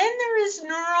when there is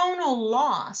neuronal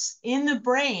loss in the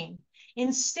brain,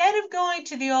 instead of going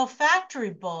to the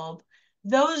olfactory bulb,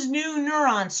 those new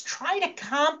neurons try to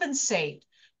compensate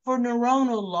for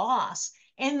neuronal loss,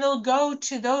 and they'll go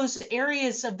to those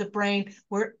areas of the brain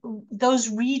where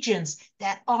those regions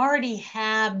that already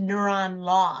have neuron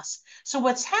loss. So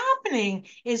what's happening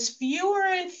is fewer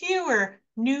and fewer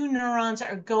new neurons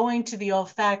are going to the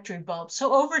olfactory bulb.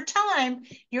 So over time,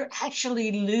 you're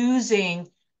actually losing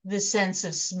the sense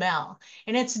of smell.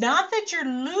 And it's not that you're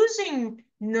losing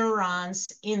neurons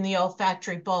in the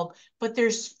olfactory bulb, but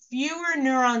there's fewer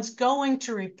neurons going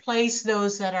to replace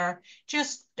those that are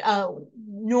just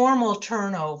normal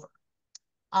turnover.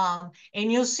 And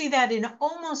you'll see that in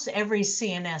almost every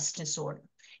CNS disorder.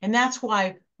 And that's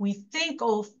why we think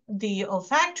the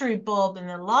olfactory bulb and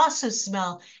the loss of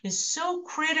smell is so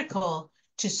critical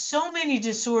to so many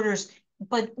disorders.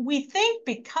 But we think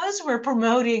because we're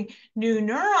promoting new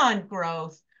neuron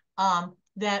growth,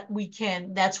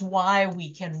 that's why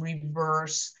we can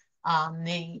reverse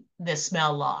the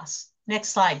smell loss. Next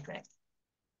slide, Greg,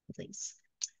 please.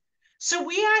 So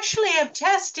we actually have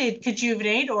tested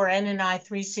Cajuvenate or NNI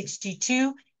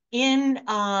 362 in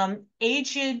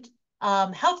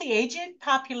healthy aged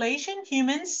population,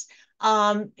 humans,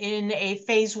 in a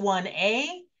phase 1A.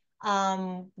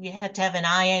 We had to have an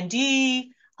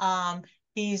IND.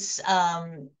 These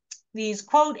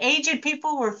quote aged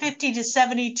people were 50 to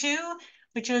 72,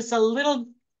 which was a little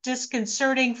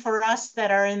disconcerting for us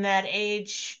that are in that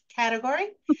age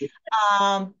category.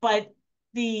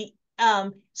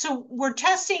 So we're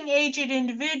testing aged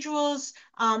individuals.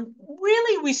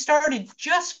 Really, we started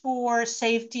just for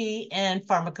safety and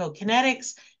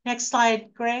pharmacokinetics. Next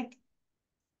slide, Greg.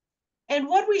 And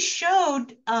what we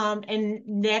showed, and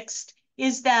next,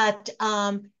 is that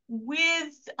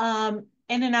with NNI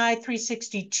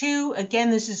 362,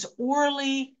 again, this is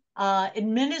orally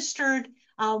administered,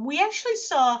 we actually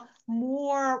saw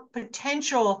more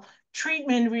potential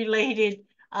treatment-related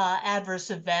adverse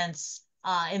events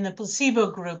in the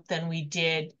placebo group than we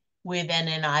did with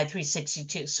NNI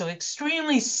 362. So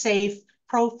extremely safe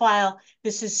profile.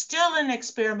 This is still an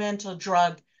experimental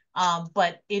drug,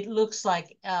 but it looks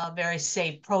like a very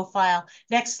safe profile.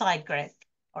 Next slide, Greg.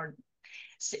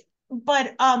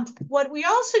 But what we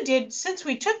also did, since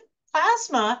we took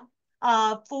plasma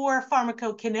for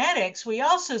pharmacokinetics, we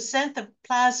also sent the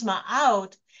plasma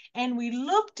out, and we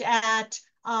looked at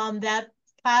that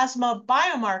plasma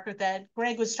biomarker that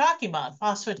Greg was talking about,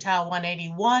 phospho-tau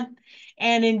 181.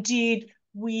 And indeed,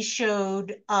 we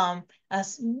showed a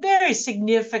very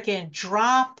significant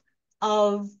drop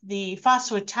of the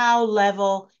phospho-tau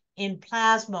level in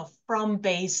plasma from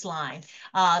baseline.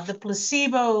 The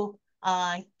placebo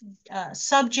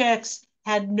subjects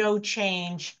had no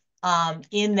change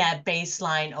in that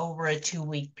baseline over a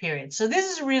 2-week period. So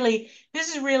this is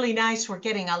really nice. We're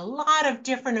getting a lot of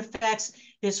different effects.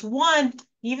 This one,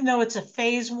 even though it's a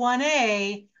phase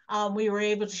 1A, we were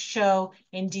able to show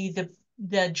indeed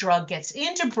the drug gets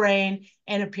into brain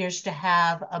and appears to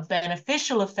have a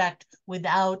beneficial effect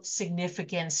without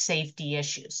significant safety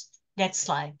issues. Next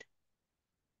slide.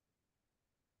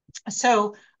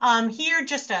 So here,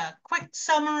 just a quick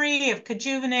summary of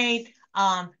Conjuvenate.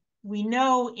 We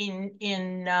know in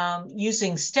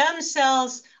using stem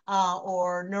cells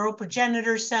or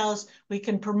neuroprogenitor cells, we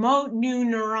can promote new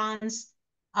neurons,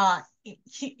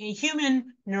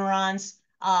 human neurons.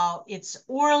 It's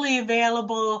orally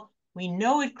available. We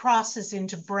know it crosses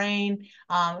into brain.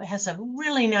 It has a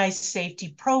really nice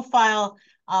safety profile.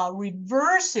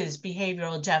 Reverses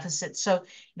behavioral deficits. So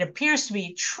it appears to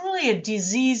be truly a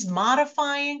disease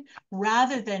modifying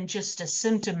rather than just a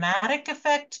symptomatic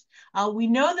effect. We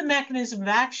know the mechanism of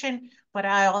action, but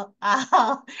I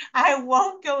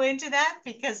won't go into that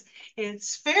because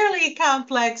it's fairly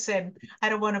complex and I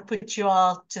don't want to put you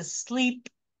all to sleep.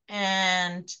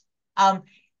 And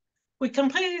we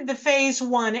completed the phase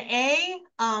 1A,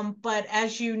 but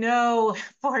as you know,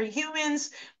 for humans,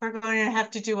 we're going to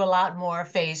have to do a lot more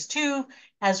phase 2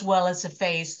 as well as a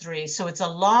phase 3. So it's a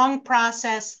long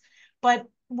process, but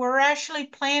we're actually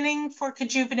planning for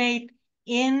Conjuvenate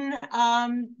in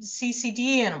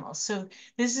CCD animals. So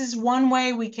this is one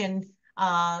way we can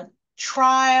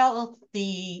trial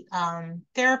the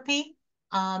therapy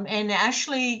and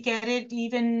actually get it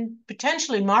even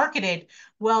potentially marketed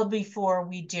well before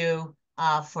we do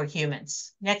for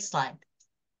humans. Next slide.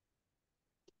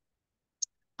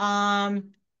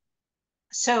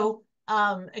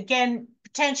 Again,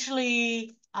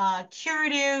 potentially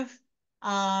curative.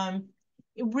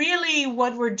 Really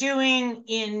what we're doing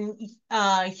in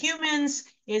humans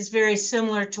is very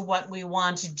similar to what we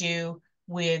want to do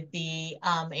with the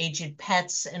aged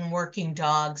pets and working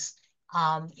dogs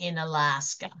in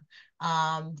Alaska.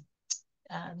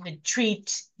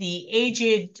 Treat the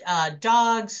aged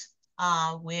dogs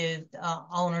with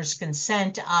owner's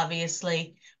consent,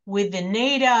 obviously. With the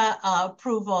NADA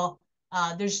approval,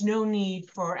 there's no need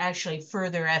for actually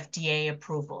further FDA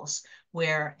approvals,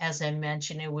 where, as I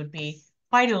mentioned, it would be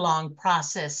quite a long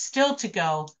process still to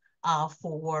go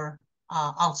for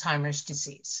Alzheimer's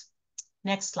disease.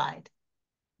 Next slide.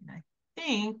 I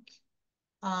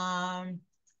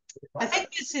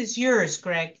think this is yours,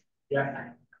 Greg.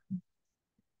 Yeah.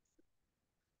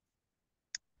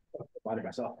 By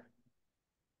myself.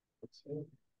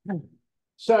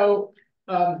 So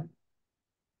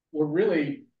we're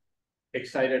really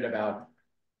excited about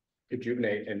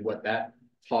Conjuvenate and what that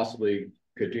possibly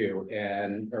could do.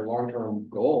 And our long-term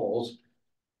goals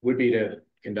would be to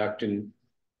conduct an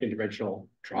interventional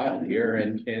trial here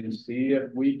and see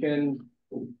if we can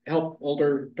help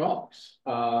older dogs.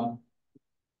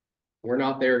 We're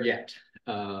not there yet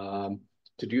to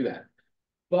do that,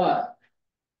 but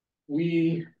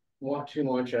we want to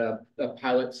launch a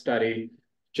pilot study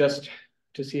just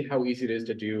to see how easy it is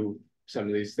to do some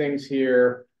of these things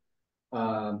here.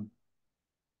 How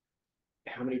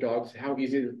many dogs, how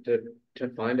easy to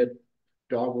find a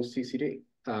dog with CCD?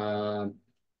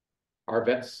 Are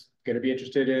vets going to be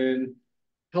interested in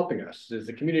helping us? Is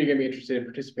the community going to be interested in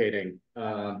participating?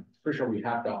 Pretty sure we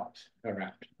have dogs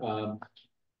around.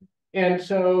 And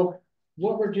so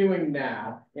what we're doing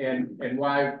now and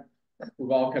why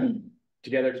we've all come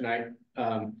together tonight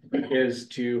is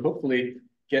to hopefully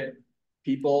get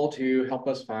people to help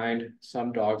us find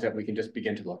some dogs that we can just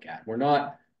begin to look at. We're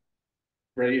not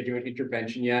ready to do an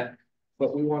intervention yet,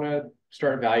 but we want to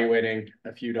start evaluating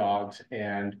a few dogs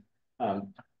and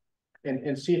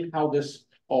see how this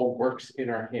all works in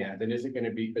our hand, and are this going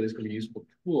to be useful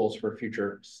tools for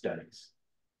future studies.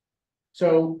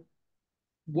 So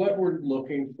what we're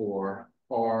looking for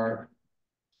are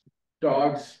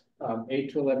dogs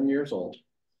 8 to 11 years old,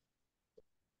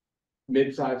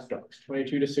 mid-sized dogs,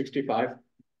 22 to 65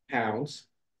 pounds.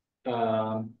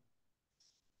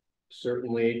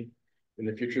 Certainly in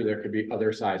the future, there could be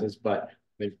other sizes, but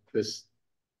I think this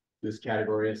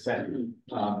category is set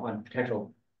on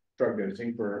potential drug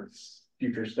dosing for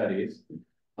future studies.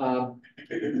 We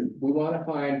want to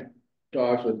find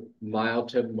dogs with mild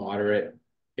to moderate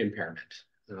impairment.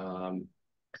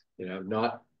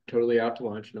 Not totally out to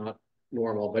lunch, not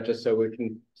normal, but just so we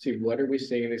can see what are we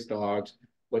seeing in these dogs,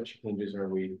 what changes are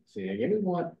we seeing, and we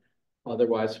want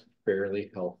otherwise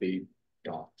fairly healthy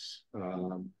dogs.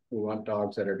 We want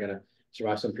dogs that are going to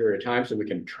survive some period of time so we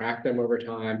can track them over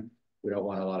time. We don't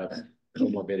want a lot of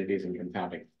comorbidities and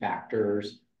confounding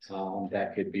factors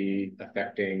that could be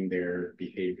affecting their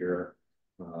behavior,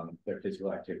 their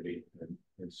physical activity,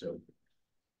 and so.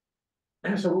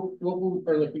 And so what we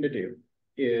are looking to do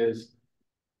is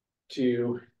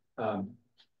to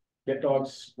get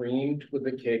dogs screened with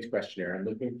the CAGE questionnaire. I'm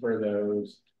looking for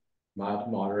those mild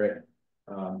to moderate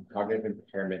cognitive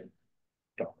impairment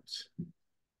dogs.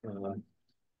 And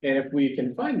if we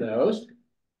can find those,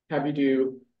 have you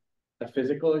do a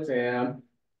physical exam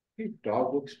hey,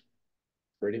 dog looks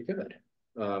pretty good.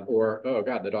 Or, oh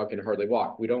God, the dog can hardly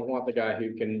walk. We don't want the guy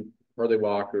who can hardly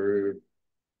walk or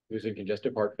who's in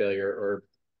congestive heart failure or,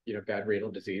 bad renal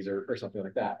disease or something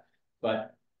like that.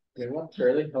 But we want a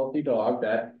fairly healthy dog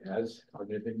that has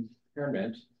cognitive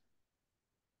impairment.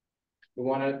 We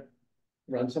want to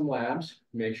run some labs,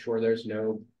 make sure there's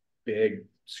no big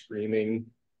screaming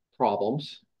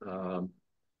problems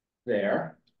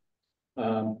there.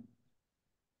 When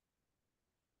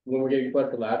we're getting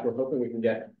blood for labs, we're hoping we can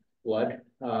get blood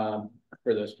for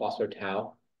those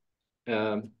phospho-tau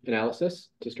analysis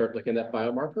to start looking at that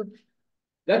biomarker.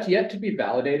 That's yet to be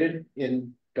validated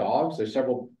in dogs. There's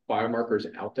several biomarkers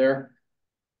out there.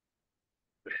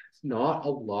 It's not a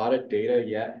lot of data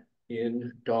yet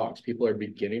in dogs. People are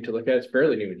beginning to look at it. It's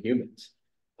fairly new in humans.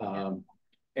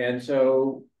 And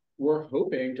so we're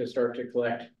hoping to start to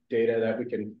collect data that we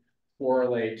can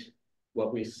correlate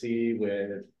what we see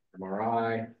with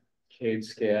MRI, CADE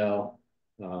scale,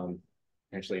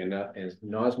 actually as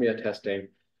nausea testing,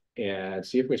 and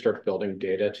see if we start building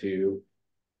data to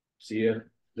see if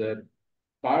the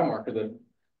biomarker, the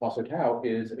phospho-tau,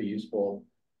 is a useful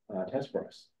test for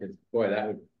us. And boy, that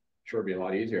would sure be a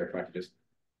lot easier if I could just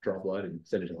draw blood and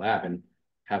send it to the lab and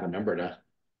have a number to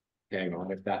hang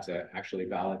on if that's a actually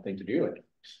valid thing to do it.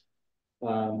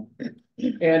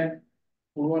 And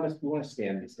we want to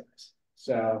scan these guys.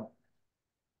 So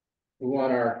we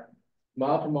want our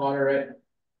mild to moderate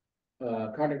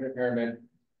cognitive impairment,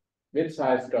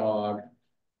 mid-sized dog,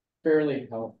 fairly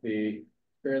healthy,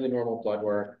 fairly normal blood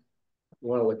work. We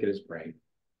want to look at his brain,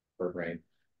 her brain,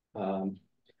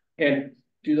 and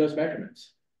do those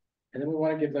measurements. And then we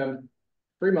want to give them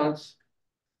 3 months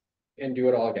and do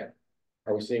it all again.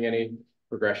 Are we seeing any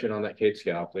progression on that CADE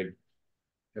scale?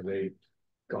 Have they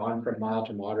gone from mild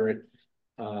to moderate?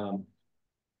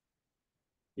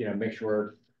 Make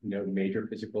sure no major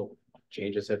physical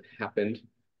changes have happened.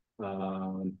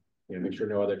 Make sure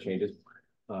no other changes.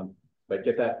 But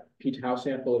get that p-tau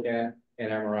sample again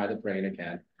and MRI the brain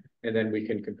again, and then we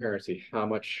can compare and see how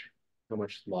much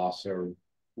loss are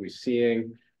we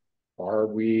seeing. Are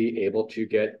we able to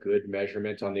get good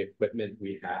measurements on the equipment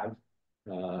we have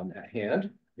at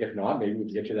hand? If not, maybe we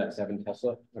can get you that 7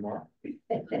 Tesla tomorrow.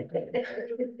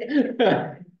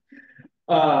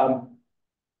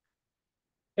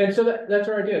 And so that's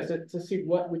our idea, is to see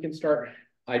what we can start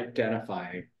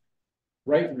identifying.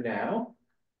 Right now,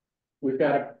 we've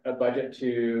got a budget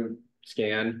to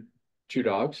scan 2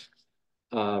 dogs.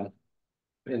 And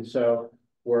so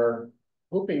we're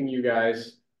hoping you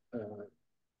guys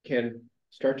can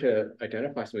start to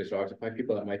identify some of these dogs and find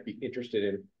people that might be interested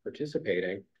in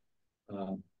participating,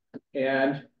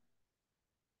 and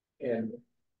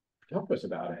talk to us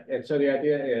about it. And so the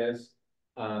idea is,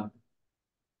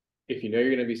 if you know you're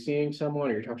going to be seeing someone,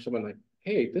 or you're talking to someone like,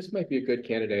 hey, this might be a good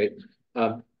candidate,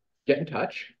 get in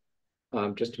touch,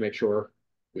 just to make sure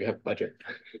we have budget.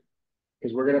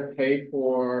 Because we're going to pay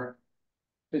for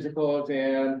physical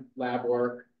exam, lab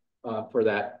work for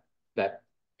that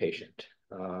patient.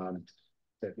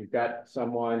 So if you've got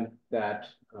someone that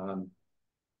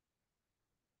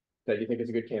you think is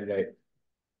a good candidate,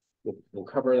 we'll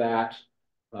cover that.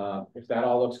 If that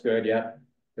all looks good, yeah,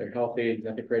 they're healthy,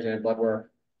 nothing crazy in blood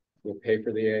work, we'll pay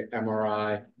for the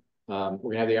MRI. We're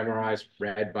gonna have the MRIs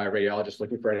read by a radiologist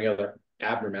looking for any other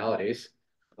abnormalities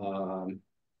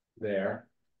there.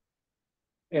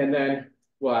 And then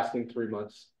we'll ask in 3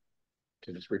 months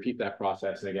to just repeat that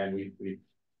process. And again,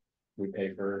 we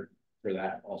pay for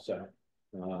that also.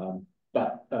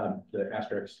 But the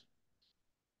asterisks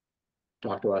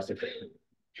talk to us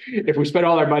if we spend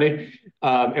all our money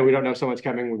and we don't know someone's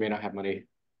coming, we may not have money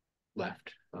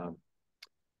left.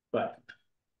 But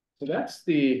so that's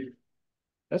the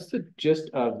gist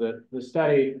of the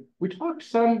study. We talked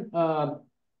some. We'll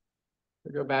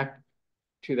go back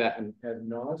to that and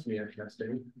nausea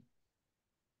testing.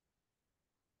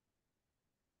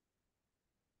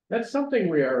 That's something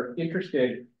we are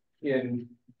interested in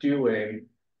doing,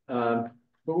 but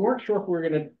we weren't sure if we were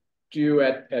going to do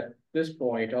at this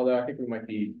point, although I think we might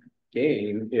be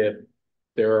game if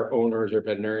there are owners or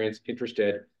veterinarians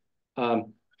interested. I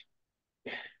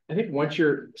think once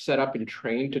you're set up and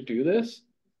trained to do this,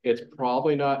 it's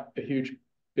probably not a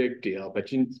big deal,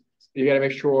 but you got to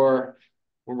make sure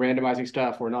we're randomizing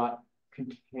stuff, we're not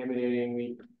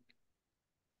contaminating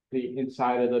the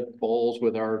inside of the bowls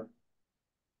with our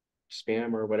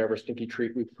spam or whatever stinky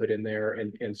treat we put in there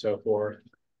and so forth.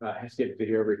 Has to get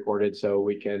video recorded so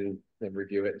we can then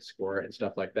review it and score it and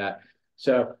stuff like that.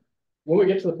 So when we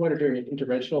get to the point of doing an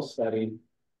interventional study,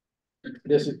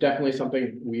 this is definitely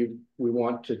something we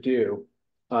want to do.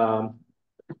 I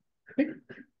think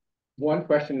one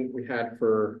question we had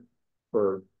for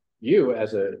you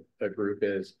as a group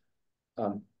is,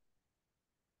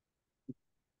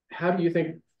 how do you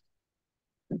think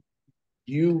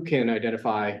you can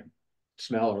identify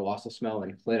smell or loss of smell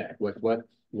in clinic? What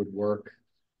would work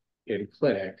in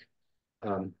clinic?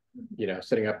 You know,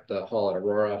 setting up the hall at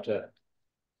Aurora to,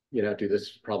 you know, do this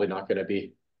is probably not going to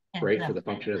be great for the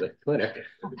function of the clinic.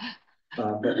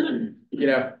 But, you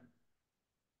know,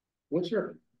 what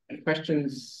sort of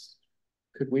questions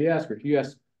could we ask, or if you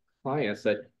ask clients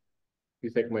that you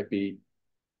think might be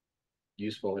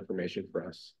useful information for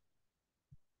us?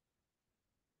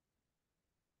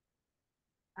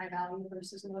 High value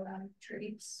versus low value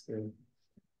traits.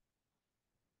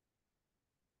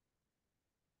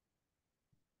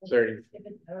 Sorry.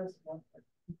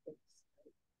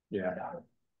 Yeah.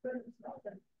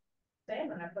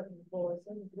 Same, and I put in the bowl,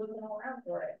 so looking all around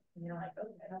for it, and you're like,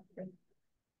 okay,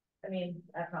 I mean,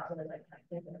 that's not really like my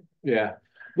thinking. Yeah.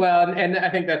 Well, and I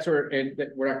think that's where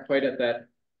we're not quite at that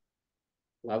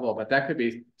level, but that could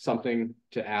be something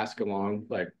to ask along,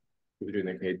 like we're doing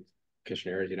the paid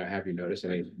questionnaires, you know, have you noticed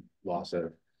any loss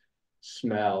of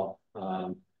smell?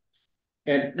 And,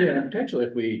 you know, potentially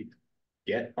if we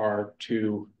get our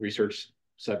 2 research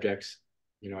subjects,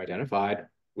 you know, identified,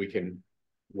 we can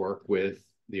work with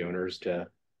the owners to,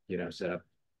 you know, set up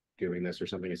doing this or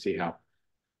something and see how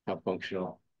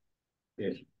functional it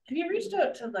is. Have you reached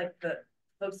out to like the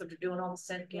folks that are doing all the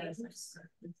scent games?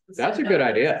 That's a good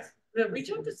idea.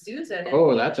 Reach out to Susan.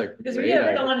 Oh, that's a Because great we have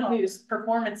idea. someone whose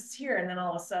performance is here, and then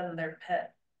all of a sudden their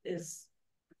pet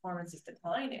performance is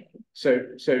declining.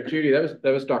 So Judy, that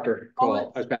was Dr. Cole.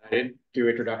 Oh, I was bad. I didn't do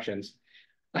introductions,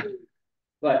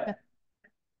 but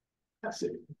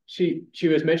she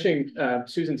was mentioning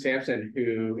Susan Sampson,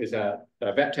 who is a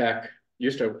vet tech,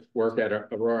 used to work at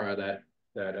Aurora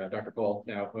that Dr. Cole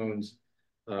now owns,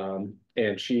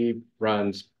 and she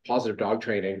runs positive dog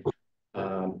training,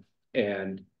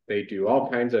 and they do all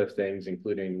kinds of things,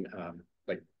 including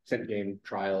like scent game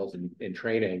trials and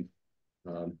training.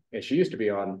 And she used to be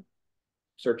on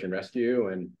search and rescue,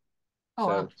 and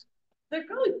wow. There are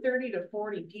probably 30 to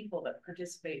 40 people that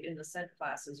participate in the scent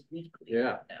classes weekly.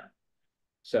 Yeah. Now.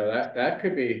 So that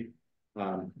could be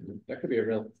a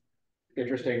real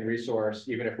interesting resource,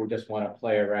 even if we just want to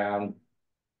play around,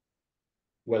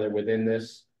 whether within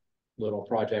this little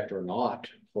project or not.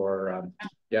 For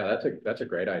yeah, that's a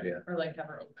great idea. Or like have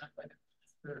our own like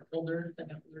for older than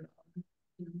older.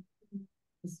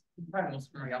 Probably most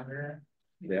of them are younger.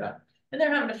 Yeah. And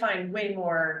they're having to find way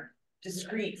more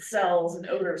discrete cells and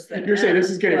odors than You're saying this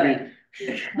is going to be.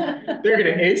 be, they're going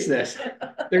to ace this.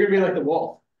 They're going to be like the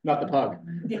wolf, not the pug.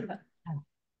 Yeah.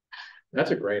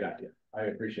 That's a great idea. I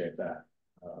appreciate that.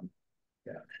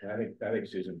 Yeah, and I think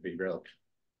Susan would be real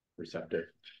receptive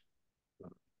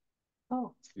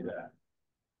Oh, to that.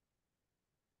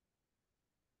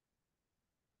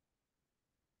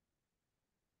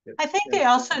 I think they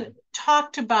also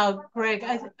talked about, Greg,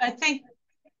 I think,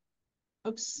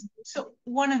 oops, so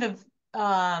one of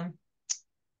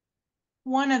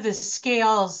the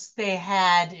scales they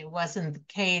had, it wasn't the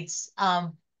Cade's,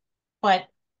 but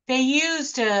they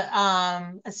used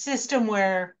a system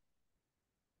where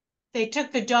they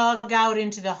took the dog out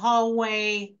into the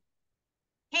hallway,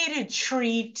 ate a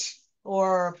treat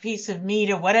or a piece of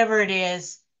meat or whatever it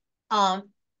is, and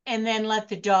then let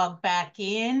the dog back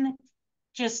in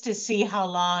just to see how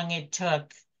long it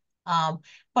took.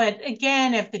 But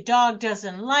again, if the dog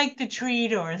doesn't like the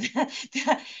treat or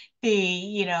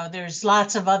you know, there's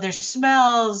lots of other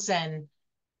smells and,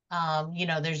 you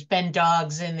know, there's been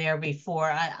dogs in there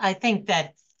before. I think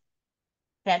that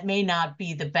may not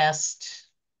be the best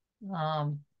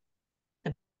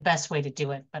way to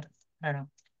do it, but I don't know.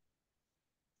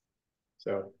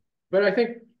 So, but I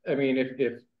think, I mean,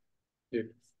 if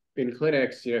in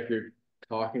clinics, you know, if you're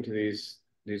talking to these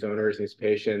owners, these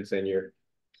patients, and you're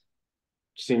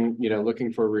seeing, you know,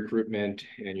 looking for recruitment,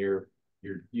 and you're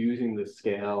using the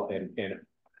scale, and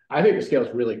I think the scale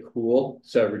is really cool.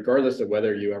 So regardless of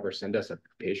whether you ever send us a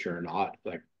patient or not,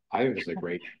 like, I think this is a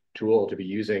great tool to be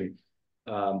using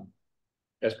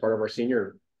as part of our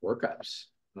senior workups.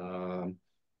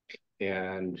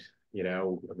 And, you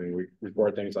know, I mean, we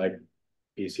report things like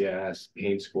PCS,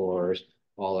 pain scores,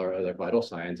 all our other vital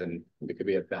signs, and it could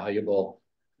be a valuable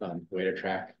way to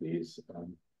track these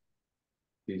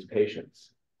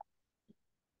patients.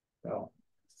 So,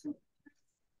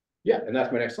 yeah, and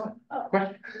that's my next slide. Oh,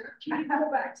 question. I go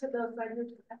back to those language.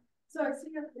 So I see,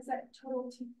 is that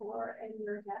total T4 and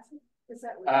uric acid? Is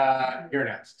that what? Urine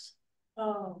asks.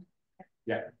 Oh.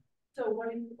 Yeah. So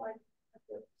what do you like?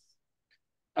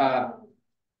 Uh,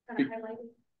 kind of highlighted.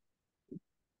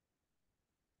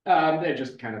 They're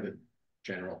just kind of the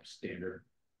general standard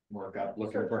workup,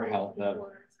 looking for health.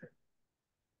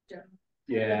 Yeah,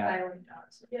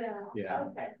 yeah,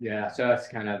 Okay. yeah. So that's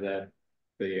kind of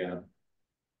the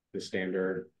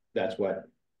standard. That's what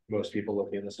most people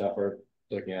looking at the stuff are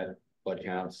looking at: blood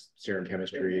counts, serum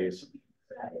chemistries.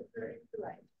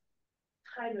 Right.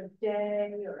 Time of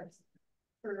day or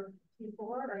for people,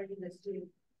 or you just do?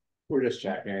 We're just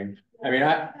checking. I mean,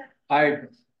 I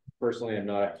personally am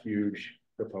not a huge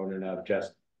proponent of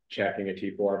just checking a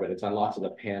T4, but it's on lots of the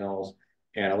panels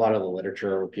and a lot of the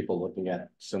literature where people looking at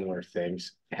similar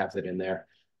things have it in there.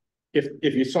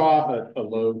 If you saw a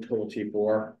low total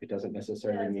T4, it doesn't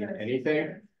necessarily mean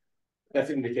anything. That's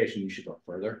an indication you should look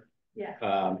further.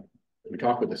 Yeah. We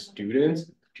talk with the students,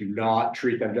 do not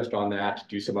treat them just on that,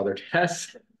 do some other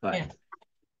tests. But Yeah.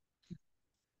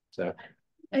 So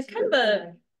It's kind of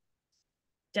a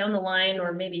down the line,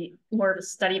 or maybe more of a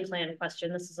study plan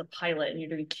question. This is a pilot and you're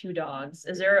doing 2 dogs.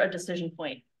 Is there a decision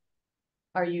point?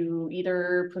 Are you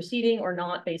either proceeding or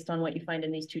not based on what you find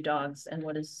in these 2 dogs, and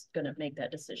what is going to make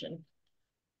that decision?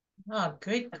 Oh,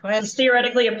 good Because question.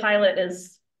 theoretically, a pilot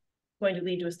is going to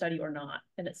lead to a study or not,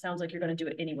 and it sounds like you're going to do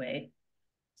it anyway.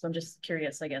 So I'm just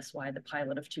curious, I guess, why the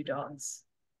pilot of 2 dogs,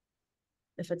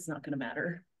 if it's not going to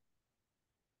matter.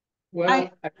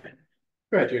 well,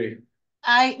 go ahead, Judy.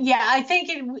 I think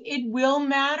it will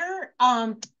matter.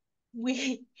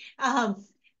 We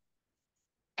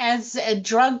as a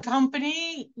drug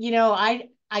company,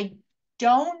 I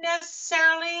don't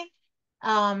necessarily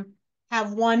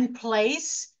have one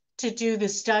place to do the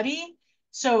study.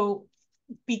 So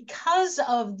because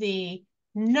of the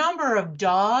number of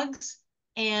dogs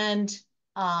and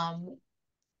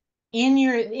in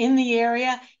the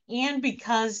area, and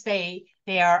because they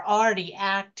are already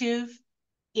active,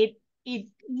 it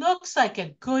looks like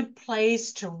a good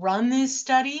place to run this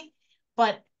study.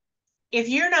 But if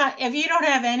you don't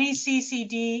have any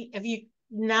CCD, if you're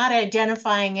not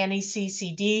identifying any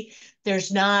CCD,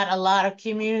 there's not a lot of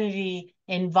community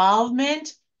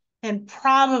involvement, then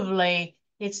probably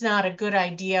it's not a good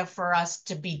idea for us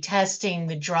to be testing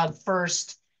the drug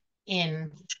first in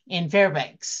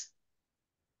Fairbanks.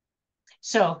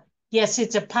 So yes,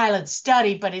 it's a pilot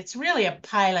study, but it's really a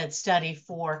pilot study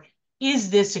for, is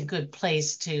this a good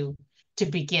place to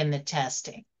begin the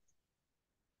testing?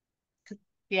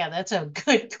 Yeah, that's a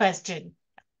good question.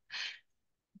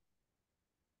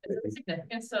 Is it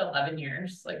significance to 11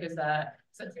 years? Like, is that,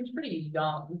 so it seems pretty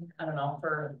young, I don't know,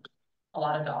 for a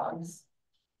lot of dogs.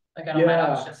 Like, I know my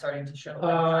dog's just starting to show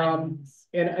signs.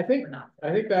 And I think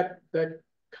that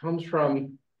comes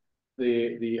from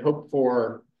the hope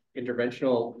for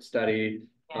interventional study.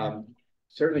 Yeah.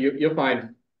 Certainly you'll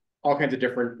find all kinds of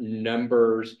different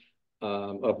numbers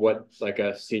of what like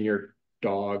a senior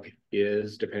dog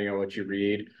is, depending on what you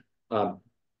read.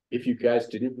 If you guys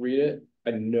didn't read it,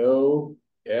 I know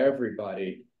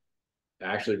everybody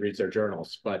actually reads their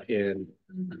journals, but in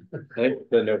I think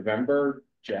the November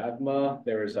JAVMA,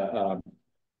 there was a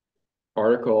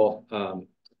article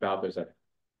about there's a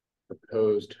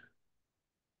proposed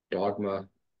dogma.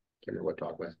 Can't remember what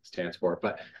dogma stands for,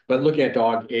 but looking at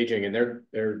dog aging, and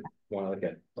they're want to look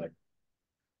at like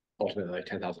ultimately like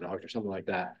 10,000 dogs or something like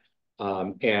that.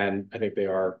 And I think they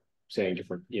are saying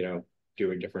different,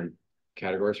 doing different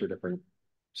categories for different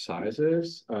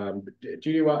sizes.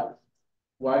 Judy,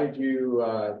 why did you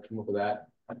come up with that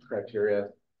criteria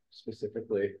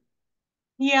specifically?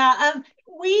 Yeah,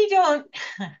 we don't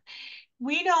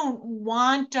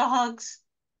want dogs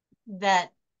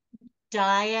that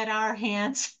die at our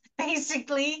hands,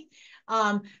 basically.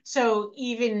 So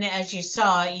even as you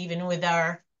saw, even with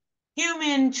our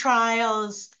human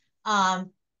trials,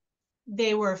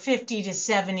 they were 50 to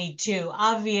 72.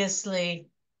 Obviously,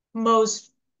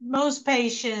 most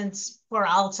patients for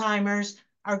Alzheimer's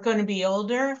are going to be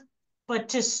older, but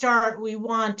to start, we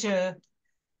want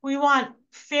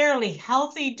fairly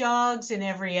healthy dogs in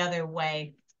every other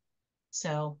way.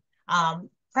 So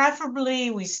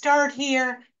preferably we start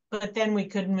here, but then we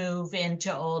could move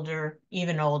into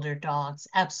even older dogs.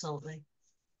 Absolutely.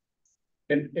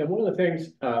 And one of the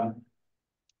things I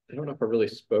don't know if I really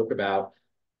spoke about,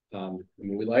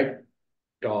 we like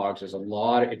dogs. There's a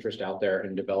lot of interest out there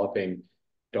in developing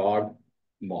dog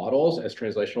models as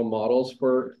translational models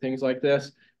for things like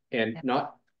this, and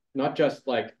not just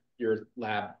like your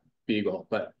lab beagle,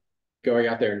 but going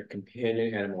out there and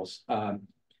companion animals.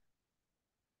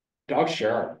 Dogs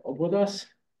share our world with us.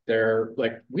 They're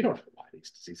like, we don't know why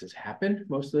these diseases happen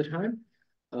most of the time,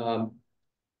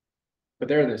 but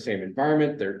they're in the same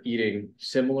environment. They're eating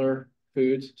similar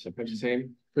foods, sometimes the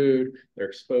same food. They're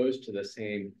exposed to the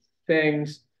same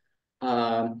things.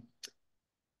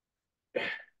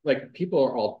 like people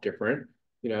are all different.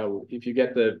 You know, if you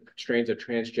get the strains of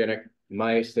transgenic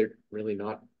mice, they're really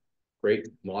not great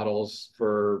models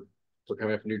for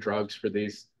coming up with new drugs for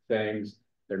these things.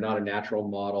 They're not a natural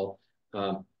model.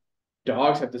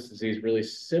 Dogs have this disease really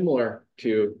similar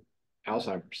to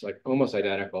Alzheimer's, like almost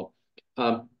identical.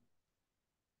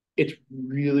 It's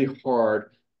really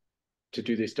hard to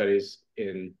do these studies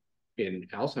in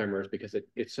Alzheimer's because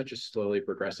it's such a slowly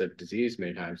progressive disease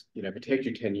many times. You know, if it takes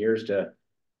you 10 years to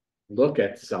look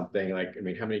at something, like, I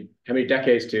mean, how many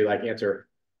decades to like answer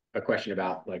a question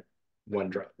about like one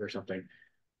drug or something?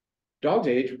 Dogs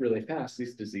age really fast.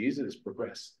 These diseases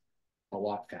progress a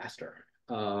lot faster.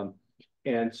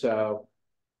 And so,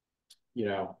 you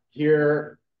know,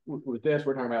 here with this,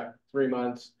 we're talking about 3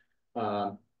 months.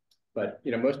 But,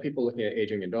 you know, most people looking at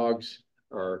aging in dogs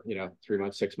are, you know, 3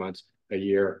 months, 6 months, a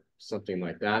year, something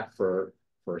like that for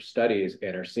studies,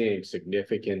 and are seeing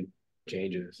significant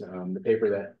changes. The paper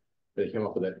that they came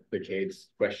up with, the CADES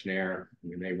questionnaire, I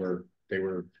mean, they were,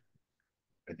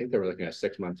 I think they were looking at a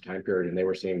 6 month time period, and they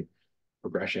were seeing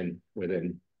progression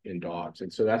in dogs.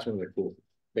 And so that's one of the cool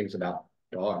things about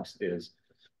dogs is,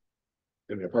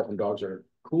 I mean, apart from dogs are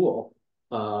cool,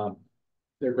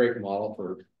 they're a great model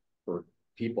for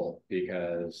people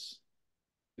because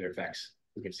their effects,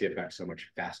 we can see effects so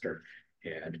much faster,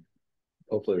 and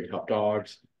hopefully we can help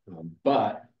dogs.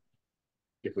 But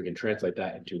if we can translate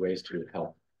that into ways to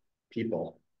help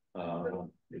people,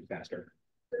 it's faster.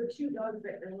 The 2 dogs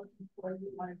that you're looking for,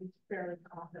 you want to be fairly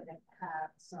confident to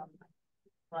have some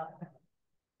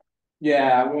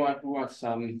Yeah, we want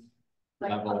some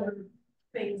like level. other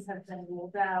things have been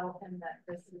ruled out, and that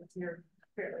this is your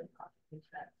fairly confident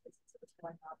that this is what's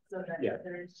going on, so that Yeah.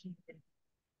 there is change.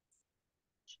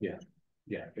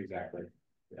 Yeah, exactly.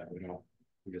 Yeah,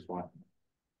 we just want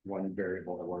one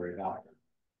variable to worry about.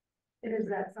 And is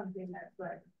that something that's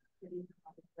like pretty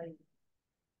probably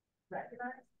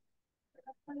recognized?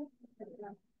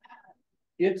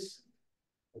 It's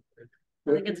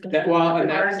I think it's gonna that, be well,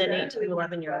 and hard that's in 8 to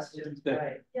 11 year olds.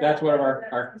 that's one of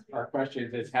our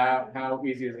questions is how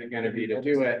easy is it going to be to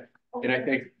do it? And I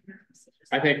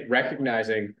think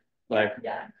recognizing like,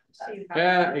 Yeah.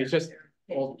 it's just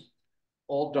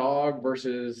old dog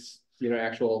versus, you know,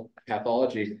 actual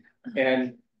pathology,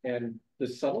 and the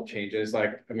subtle changes,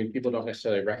 like, I mean, people don't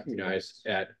necessarily recognize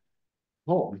at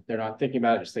home. They're not thinking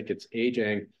about it, just think it's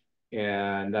aging.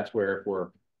 And that's where, if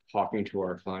we're talking to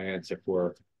our clients, if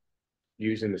we're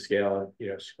using the scale, you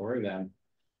know, scoring them,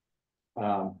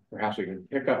 perhaps we can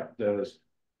pick up those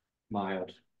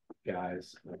mild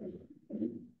guys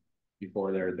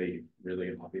before they're the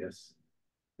really obvious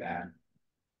bad.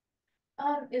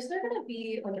 Is there gonna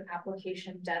be like an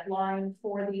application deadline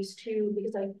for these 2?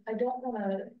 Because I don't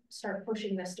wanna start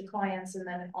pushing this to clients and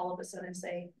then all of a sudden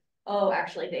say, oh,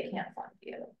 actually, they can't fund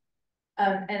you.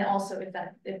 And also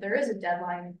if there is a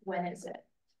deadline, when is it?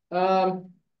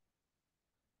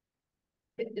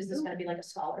 Is this gonna be like a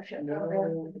scholarship?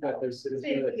 No, but there's If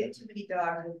we get too many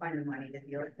dogs, we'll find the money to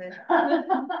deal with it.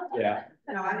 yeah.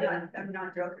 No, I'm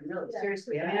not joking, really,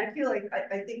 seriously. I mean, I feel like,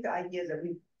 I think the idea is that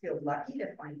we feel lucky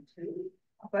to find 2,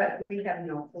 but we have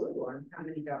no clue on how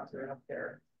many dogs are out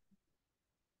there.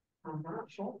 I'm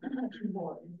not sure.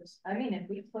 I mean, if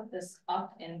we put this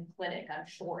up in clinic, I'm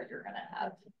sure you're gonna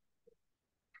have.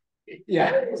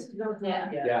 Yeah. There's no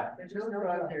drug yet. Yeah. There's no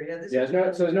drug there. Yeah, this Yeah, is-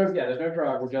 there's no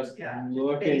drug. We're just Yeah.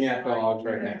 looking at dogs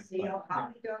right now. See how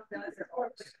many dogs out there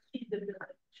are.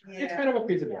 It's kind of a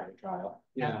feasibility trial.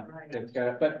 Yeah, Right. it's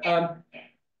got, but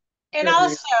And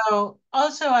Certainly.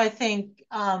 also I think,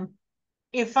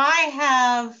 if I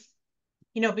have,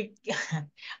 you know,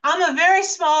 I'm a very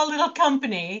small little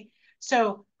company,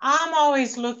 so I'm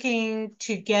always looking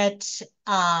to get,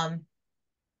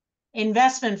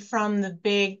 investment from the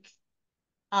big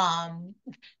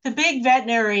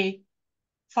veterinary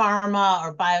pharma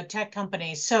or biotech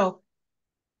companies. So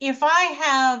if I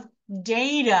have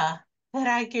data that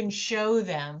I can show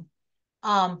them,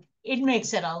 it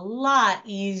makes it a lot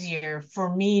easier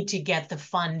for me to get the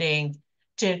funding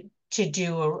to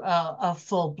do a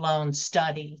full-blown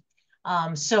study.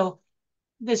 So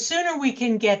the sooner we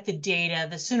can get the data,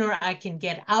 the sooner I can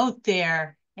get out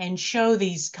there and show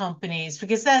these companies,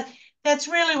 because that's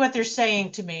really what they're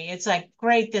saying to me. It's like,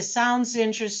 great, this sounds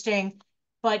interesting,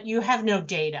 but you have no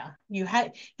data. You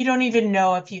don't even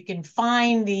know if you can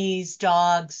find these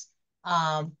dogs.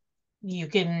 You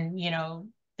can, you know,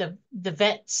 the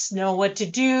vets know what to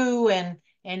do, and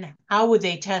how would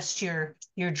they test your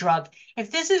drug.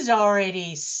 If this is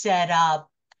already set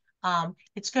up,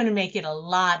 it's going to make it a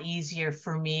lot easier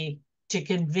for me to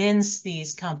convince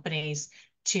these companies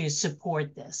to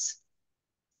support this.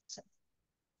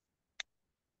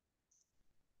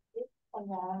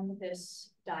 along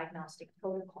this diagnostic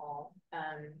protocol,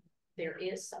 there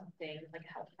is something like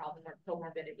a health problem or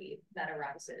comorbidity that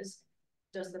arises,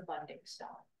 does the funding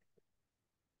stop?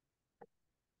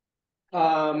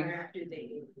 Or do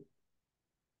they?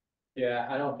 Yeah,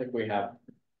 I don't think we have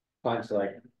funds to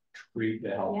like treat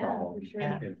the health Yeah, problem for sure.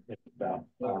 and stuff.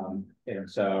 And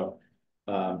so,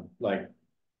 like,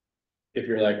 if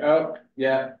you're like, oh,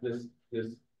 yeah, this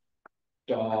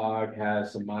dog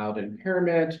has some mild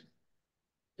impairment,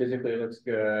 physically looks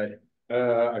good,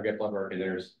 I get blood work and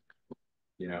there's,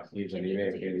 you know, needs an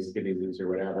kidney disease or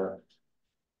whatever.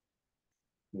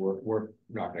 We're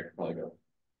not gonna probably go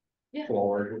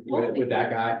forward with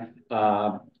that guy.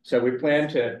 So we plan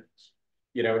to,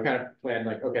 you know, we kind of plan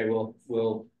like, okay, we'll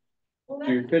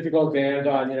do physical exams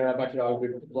on, you know, a bunch of dogs, we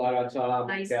put blood on some.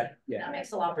 Nice. Yeah. That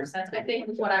makes a lot more sense. I think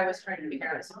what I was trying to figure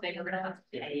out is if they were gonna have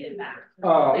to pay it back.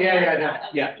 Oh,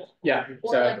 yeah.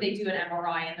 Or So, like they do an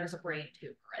MRI and there's a brain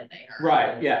tumor in there.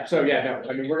 right, yeah, so yeah, no,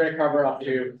 I mean, we're gonna cover up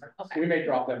to, Okay. we may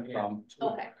drop them from,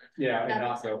 Okay. you know, and That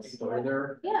not go makes sense.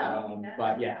 further. Yeah.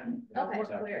 But yeah. Okay.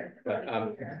 So, but,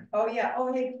 Oh, yeah,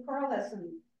 oh, hey, Carl has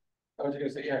some. I was gonna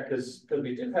say, yeah, because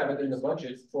we did have it in the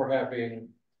budget for having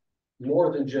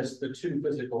more than just the 2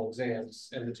 physical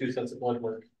exams and the 2 sets of blood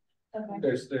work. Okay.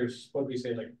 There's, what do we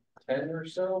say, like 10 or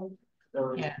so?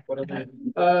 Or Yeah. whatever?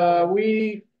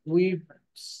 we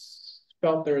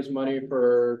felt there was money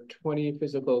for 20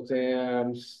 physical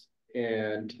exams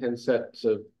and 10 sets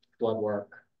of blood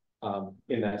work,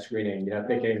 in that screening, you know,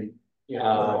 thinking,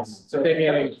 So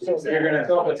you're gonna.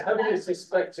 So if it's heavily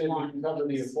suspected, we can cover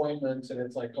the appointments, and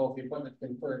it's like, oh, if the appointment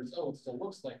confirms, oh, it still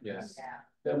looks like this. Yes.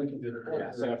 Then we can do the.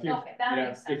 Yeah, so if you, Okay, that you know,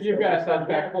 makes sense. if you've got a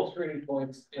suspect, Multiple screening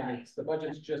points, and it's, the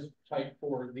budget's just tight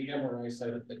for the MRI side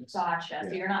of things. Gotcha. So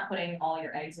Yeah. you're not putting all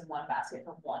your eggs in one basket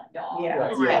for one dog. Yeah.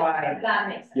 Right. Yeah. That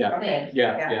makes sense. Yeah. Thank you.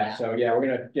 yeah, so yeah, we're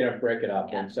gonna, you know, break it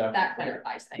up Yeah, and so. that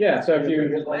clarifies things. Yeah, so if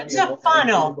you. It's a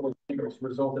funnel.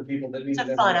 Result of people that need. It's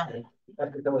a funnel.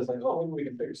 That's because like, oh, maybe we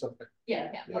can figure something. Yeah,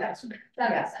 Yeah. that makes sense.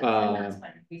 And that's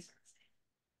when we.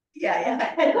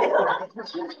 Yeah,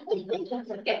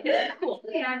 Okay, cool.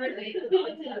 Yeah, I'm really.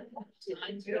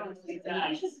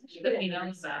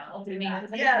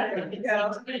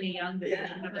 Pretty young, but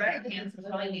cancer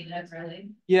probably need it really.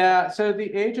 Yeah, so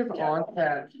the age of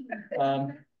onset,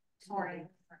 Sorry.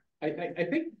 I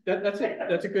think that's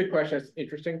a good question. That's an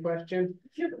interesting question.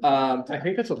 I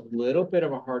think that's a little bit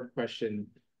of a hard question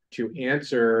to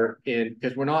answer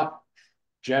because we're not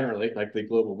generally like the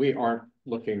global, we aren't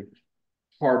looking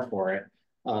hard for it.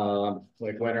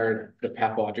 Like when are the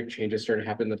pathologic changes starting to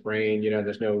happen in the brain? You know,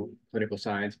 there's no clinical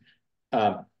signs.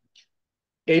 8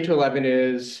 to 11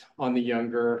 is on the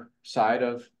younger side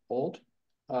of old,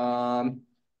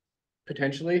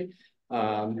 potentially.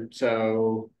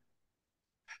 So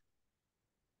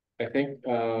I think,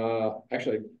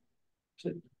 actually,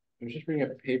 I was just reading a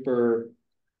paper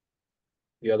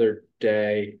the other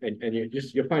day, and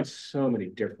you'll find so many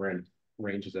different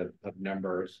ranges of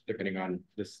numbers depending on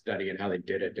the study and how they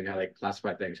did it and how they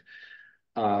classify things.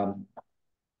 But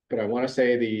I want to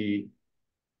say the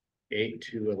 8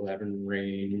 to 11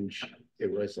 range,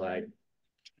 it was like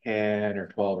 10 or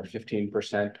 12 or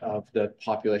 15% of the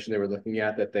population they were looking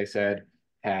at that they said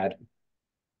had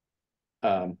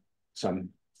some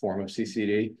form of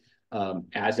CCD.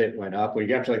 As it went up, when you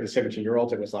get up to like the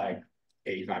 17-year-olds, it was like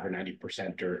 85 or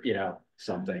 90% or, you know,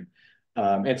 something.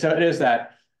 And so it is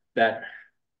that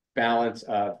balance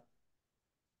of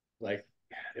like,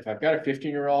 if I've got a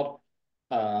 15-year-old,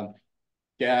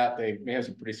 yeah, they may have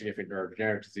some pretty significant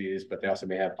neurodegenerative disease, but they also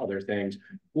may have other things,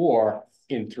 or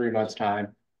in 3 months'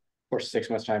 time or 6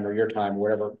 months' time or your time,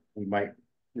 whatever we might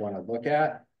want to look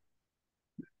at.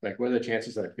 Like, what are the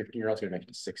chances that a 15-year-old is going to make it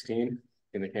to 16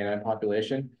 in the canine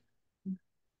population?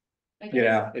 You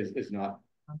know, is not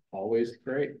always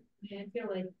great. I feel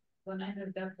like when I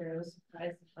heard Dr., I was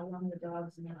surprised how long the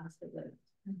dogs in the hospital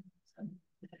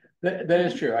lived. That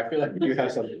is true. I feel like we do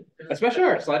have some, especially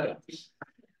our sled dogs.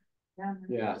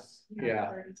 Yeah.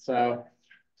 So,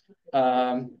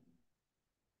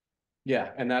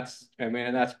 yeah, and that's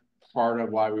part of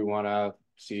why we want to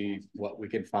see what we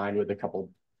can find with a couple,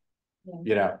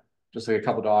 you know, just like a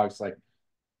couple dogs. Like,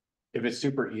 if it's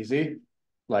super easy,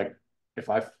 like if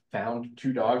I found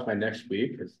 2 dogs by next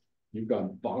week, because you've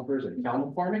gone bonkers and found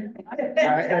them for me,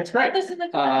 that's great.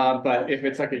 But if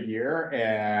it's like a year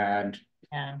and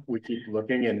we keep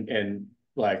looking and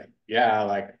like, yeah,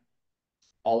 like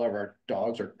all of our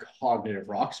dogs are cognitive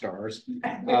rock stars.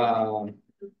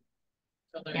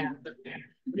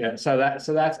 Yeah, so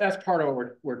that's part of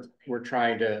what we're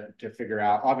trying to figure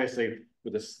out. Obviously,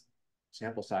 with this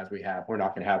sample size we have, we're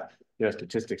not going to have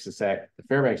statistics to say the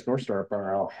Fairbanks North Star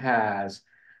Borough has,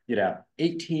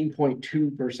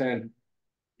 18.2%.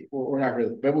 We're not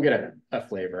really, but we'll get a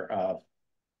flavor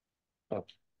of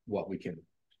what we can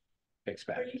Are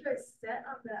expect. you guys set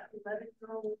on that 11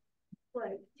 goal?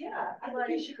 Like, Yeah, I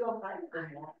think you should go higher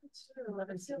than that.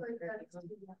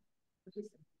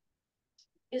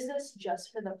 Is this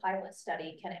just for the pilot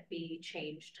study? Can it be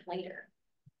changed later?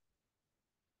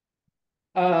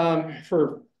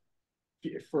 For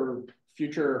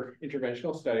future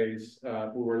interventional studies,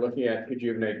 we were looking at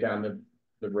rejuvenate down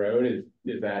the road.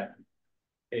 Is that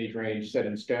age range set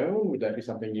in stone? Would that be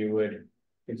something you would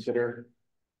consider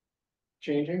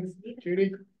changing,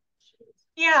 Judy?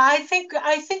 Yeah, I think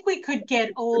we could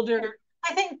get older.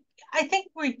 I think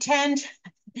we tend,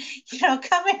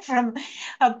 coming from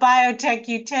a biotech,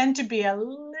 you tend to be a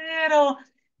little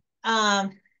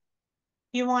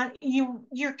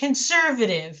you're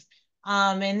conservative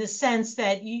in the sense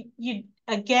that you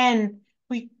again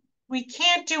we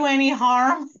can't do any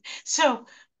harm. So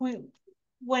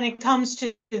when it comes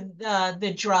to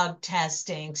the drug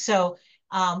testing. So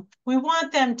we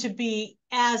want them to be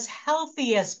as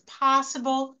healthy as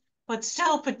possible, but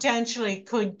still potentially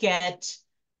could get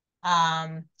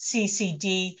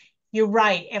CCD. You're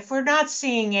right. If we're not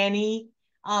seeing any,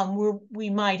 we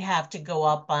might have to go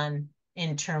up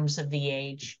in terms of the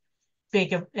age,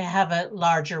 have a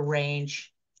larger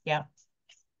range. Yeah.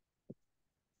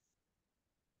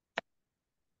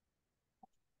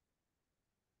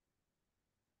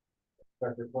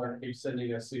 Dr. Clark keeps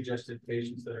sending us suggested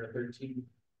patients that are 13.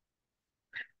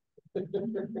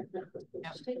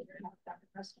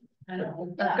 I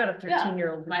know. I've got a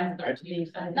 13-year-old. Mine's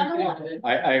 13. Number one.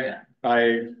 I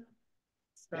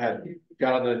had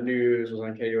got on the news, was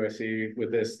on KUSC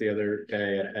with this the other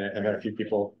day, and I've had a few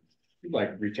people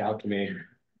like reach out to me.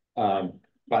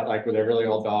 But like with a really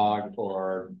old dog,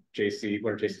 or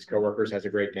one of JC's coworkers has a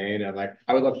Great Dane, and I'm like,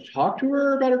 I would love to talk to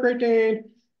her about a Great Dane.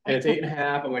 And it's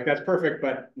 8.5. I'm like, that's perfect,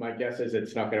 but my guess is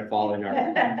it's not going to fall in our.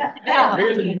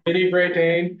 Here's a mini Great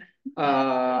Dane.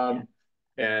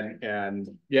 And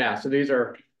yeah, so these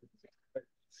are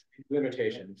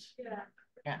limitations. Yeah.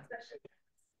 Yeah.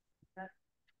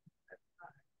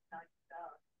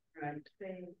 Right.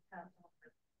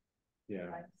 Yeah.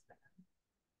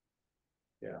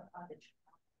 Yeah.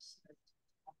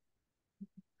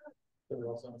 They're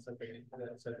also on something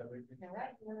that said that we can.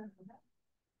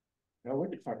 No, we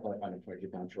could talk about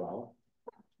 120-pound chihuahua.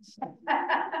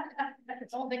 I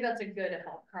don't think that's a good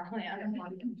health problem.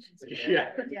 Yeah.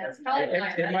 Yeah, it's probably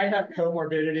not. It might have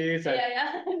comorbidities.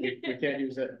 Yeah. We can't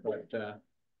use it, but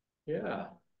yeah.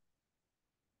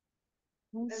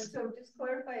 And so just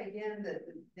clarify again that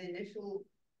the initial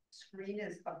screen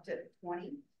is up to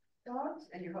 20 dogs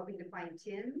and you're hoping to find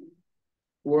 10?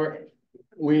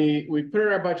 We put in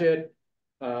our budget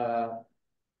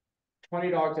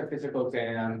 20 dogs at physical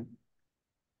exam,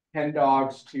 10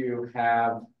 dogs to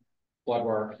have blood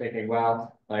work, thinking,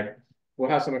 well, like we'll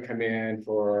have someone come in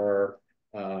for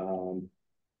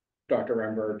Dr.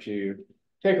 Rember to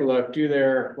take a look, do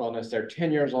their wellness. They're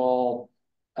 10 years old,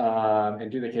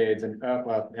 and do the kids, and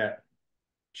well, yeah,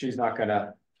 it's not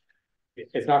gonna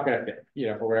fit,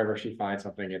 for whatever she finds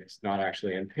something, it's not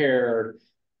actually impaired,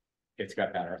 it's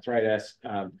got bad arthritis.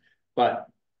 But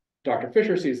Dr.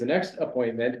 Fisher sees the next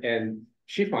appointment and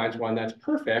she finds one that's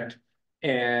perfect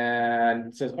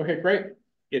and says, okay, great.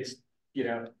 It's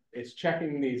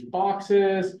checking these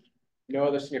boxes, no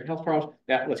other significant health problems.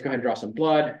 Let's go ahead and draw some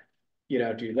blood,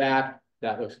 do that.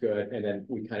 That looks good. And then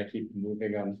we kind of keep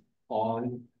moving them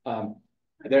on. And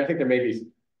then I think there may be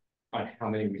on how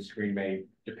many we screen may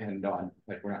depend on,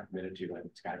 like we're not committed to, like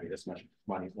it's got to be this much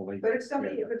money. But if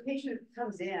a patient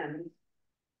comes in,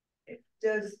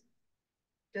 does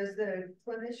the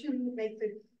clinician make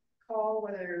the call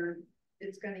whether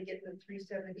it's going to get the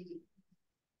 370?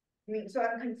 I mean, so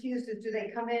I'm confused. Do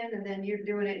they come in and then you're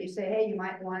doing it? And you say, hey, you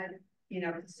might want to,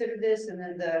 consider this, and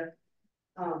then the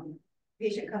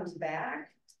patient comes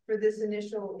back for this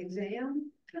initial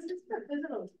exam? Because it's a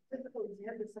physical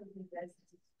exam is something you guys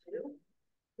do.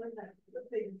 When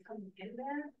they come in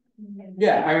there.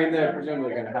 Yeah, I mean, they're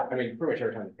presumably going to have, pretty much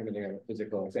every time they come in, they have a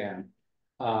physical exam.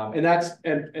 And that's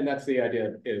the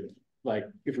idea is, like,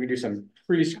 if we do some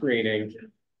pre-screening,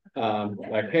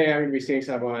 like, hey, I'm going to be seeing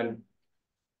someone,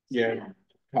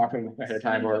 talking ahead of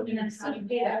time, or Pay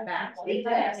that back. They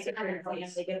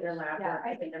get their lab work,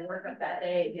 I think, and work up that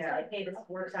day. Yeah, like, hey, this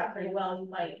works out pretty well. You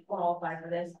might qualify for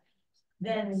this.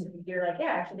 Then you're like,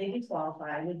 yeah, actually, they do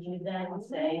qualify. Would you then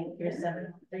say here's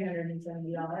 $370?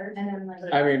 And then,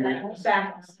 like, I mean,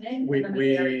 we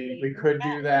we could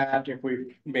do that if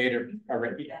we made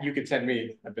you could send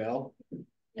me a bill,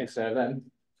 instead of them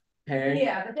paying.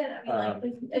 Yeah, but then, I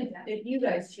mean, like, if you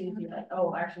guys choose, you're like,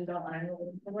 oh, I actually don't wanna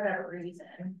move for whatever reason,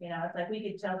 you know, it's like, we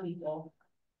could tell people.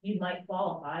 You might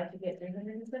qualify to get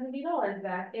 $370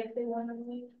 back if they want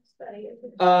to leave study.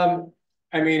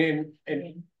 I mean,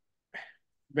 in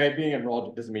by being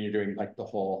enrolled doesn't mean you're doing like the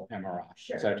whole MRI.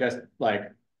 Sure. So just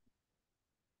like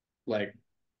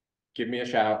give me a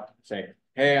shout, say,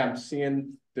 hey, I'm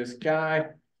seeing this guy.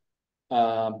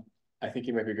 I think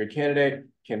he might be a good candidate.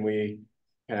 Can we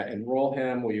kind of enroll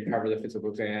him? Will you cover the physical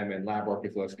exam and lab work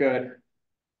if it looks good?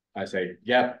 I say,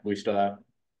 yep, we still have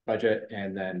budget,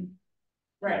 and then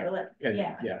Right, well, and,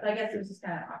 yeah, yeah. I guess it's just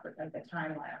kind of awkward, like the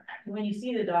timeline. When you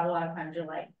see the dog, a lot of times you're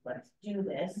like, let's do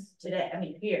this today, I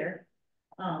mean, here.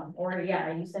 Or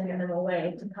yeah, you sending them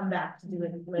away to come back to do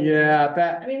it later. Yeah,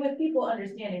 that I mean, with people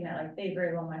understanding that, like, they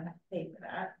very well might have to pay for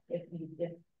that, if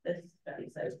this study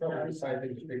says. It's probably a side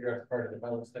thing to figure out part of the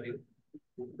pilot study.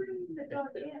 Bringing the dog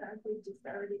in, I think just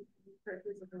already for a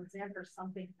physical exam for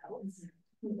something else.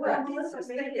 Well, let's just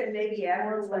think of maybe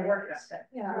after the work.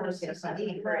 Yeah.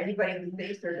 For anybody who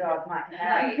thinks their dog might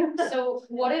Right, have. so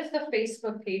what if the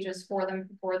Facebook pages for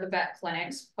the vet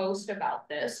clinics post about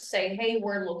this, say, hey,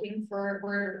 we're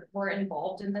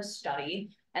involved in this study.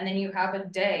 And then you have a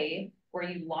day where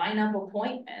you line up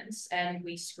appointments and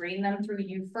we screen them through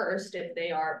you first if they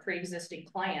are pre-existing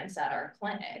clients at our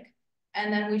clinic.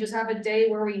 And then we just have a day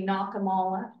where we knock them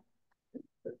all out.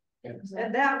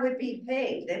 And that would be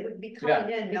paid, they would be coming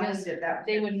in knowing that.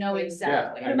 They would know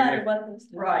exactly. Yeah, No matter what. this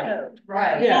Right. code.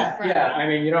 Right. yeah. I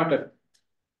mean, you don't have to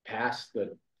pass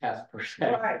the test per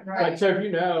se. Right, But so if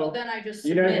you Well, know, then I just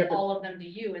you know, you submit have to- all of them to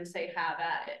you and say, have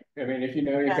at it. I mean, if you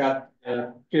know you've got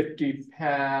a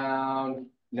 50-pound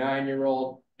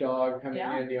 9-year-old dog coming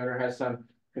Yeah. in, the owner has some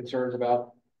concerns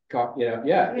about, if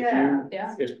Yeah.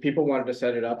 if people wanted to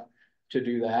set it up to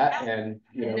do that and,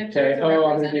 And if say, there's a oh,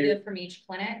 I'm gonna do. representative from each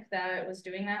clinic that was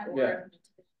doing that, Yeah. or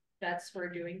that's for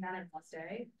doing that in one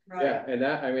day. Yeah, and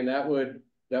that, I mean, that would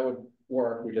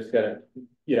work. We just gotta,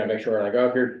 make sure like, oh,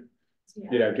 if you're,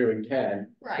 doing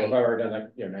 10. So if I've Right, already done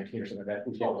like, 19 or something like that,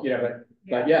 we can't,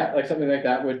 but yeah, like something like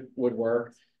that would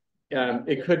work.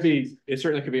 It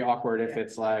certainly could be awkward if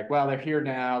it's like, well, they're here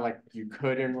now, like you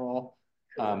could enroll.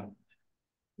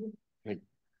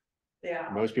 Yeah.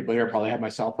 Most people here probably have my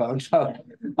cell phone, so,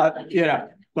 but,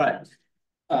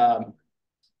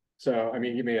 so, I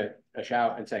mean, give me a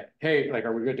shout and say, hey, like,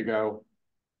 are we good to go?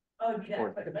 Oh, yeah.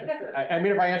 Or- But like that's- I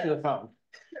mean, if I answer the phone.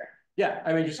 Sure. Yeah,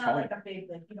 I mean, It's just not call me. like a big,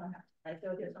 like, you don't have to, like,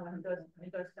 go get someone who goes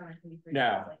to someone who can be free.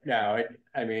 No, no,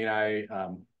 I mean, I,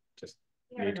 just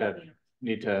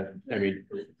need to, I mean,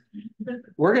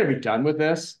 we're gonna be done with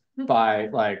this by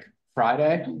like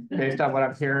Friday, based on what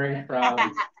I'm hearing from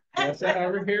Melissa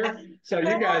over here. So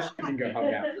you guys can go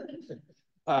home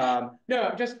out.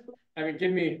 No, just, I mean,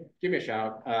 give me a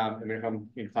shout. I mean, if I'm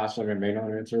in class, I may not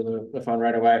answer the phone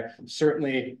right away.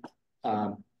 Certainly,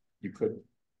 you could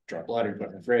draw blood and put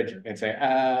it in the fridge and say,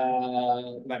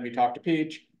 let me talk to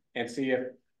Peach and see if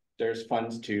there's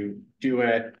funds to do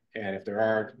it. And if there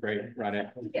are, great, run it.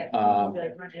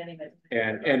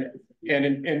 And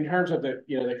in terms of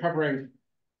the covering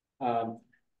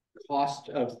cost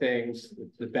of things,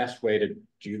 the best way to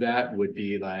do that would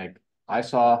be like, I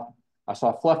saw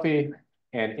Fluffy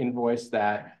and invoice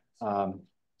that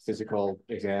physical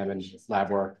exam and lab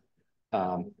work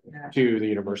to the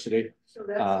university. So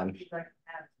that's like.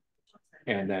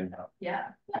 And then yeah,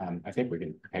 I think we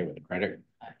can pay with a credit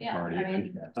yeah, card I mean,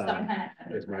 even, some kind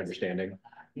of. is my understanding.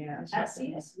 Yeah. At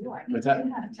CSU, I What's that?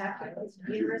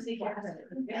 University campus.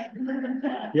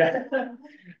 Yeah,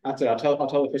 that's it. I'll tell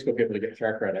the fiscal people to get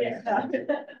fair credit.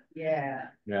 Yeah.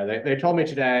 Yeah, they told me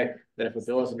today that if a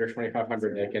bill is under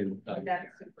 2,500, they can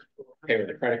That's super cool. pay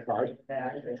with a credit card.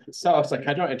 So I was like,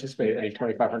 I don't anticipate any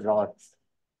 $2,500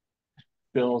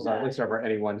 bills, at least over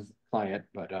any one client,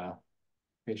 but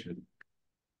they should.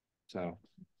 So.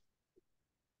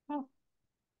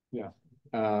 Yeah.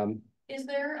 Is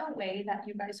there a way that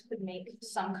you guys could make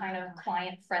some kind of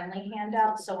client-friendly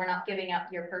handout, so we're not giving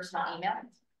out your personal email?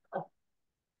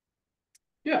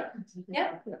 Yeah.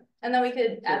 Yeah, and then we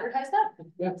could advertise that?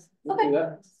 Yes. Okay.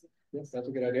 Yes, that's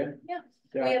a good idea. Yeah.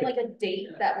 Yeah, We I have think- like a date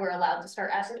that we're allowed to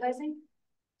start advertising?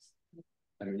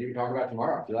 I mean, you can talk about it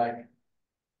tomorrow if you like.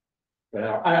 But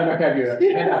I'm not gonna do that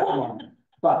tomorrow.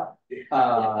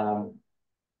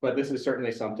 But this is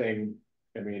certainly something,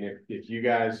 I mean, if you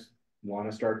guys want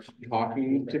to start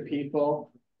talking to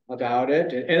people about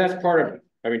it, and that's part of,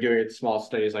 I mean, doing it small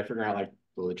studies, like figuring out like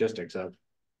the logistics of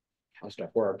how stuff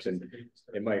works, and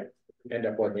it might end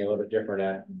up working a little bit different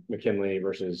at McKinley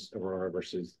versus Aurora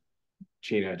versus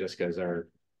Chena, just because our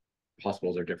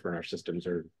hospitals are different, our systems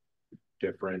are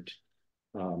different.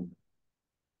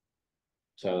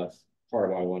 So that's part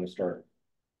of why I want to start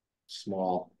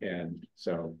small, and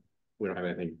so we don't have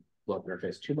anything blow up in our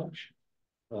face too much.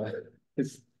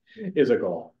 Is a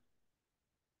goal.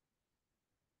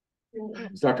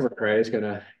 Dr. McCrae is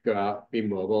gonna go out, be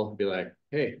mobile, and be like,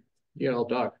 "Hey, you got a little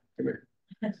dog, come here."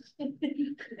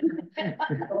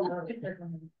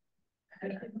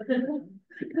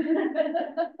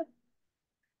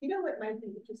 You know what might be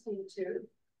interesting too?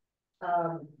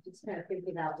 Just kind of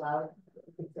thinking out loud.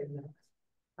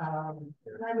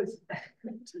 When I was,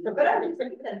 but I was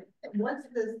thinking that once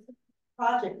this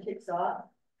project kicks off,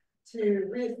 to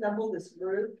reassemble this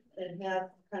group and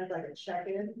have kind of like a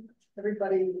check-in,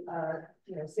 everybody,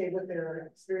 you know, say what their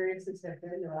experiences have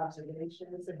been, their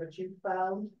observations, and what you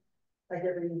found, like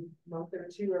every month or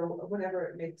two or whenever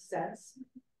it makes sense,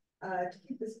 to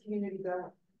keep this community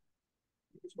going.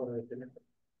 That's what I did.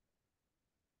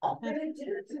 Oh, they did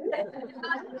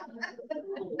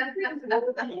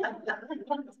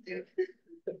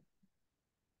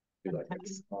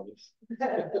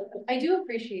I do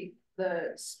appreciate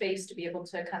the space to be able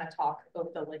to kind of talk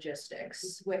about the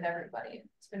logistics with everybody.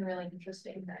 It's been really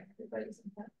interesting hearing everybody's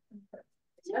input.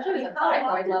 Especially the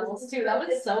thyroid levels too. That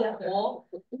was so cool.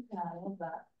 Yeah, I love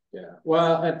that. Yeah,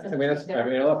 well, I mean, I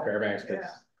love Fairbanks because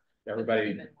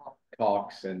everybody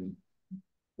talks and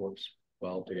works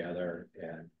well together,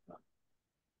 and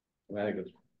I think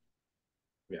it's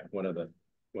one of the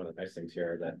nice things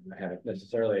here that I haven't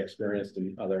necessarily experienced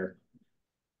in other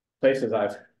places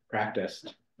I've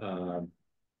practiced.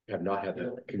 Have not had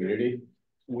the community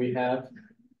we have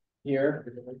here.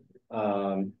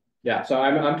 Yeah, so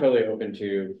I'm totally open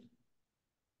to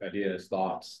ideas,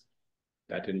 thoughts.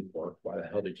 That didn't work. Why the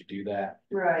hell did you do that?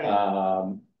 Right.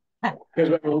 Because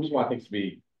we just want things to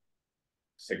be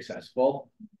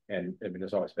successful, and I mean,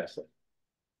 there's always best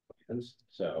plans.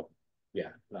 So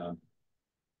yeah,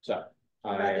 so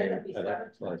I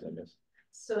like this.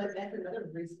 So that's another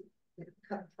reason to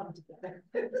come together.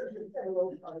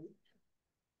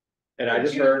 And I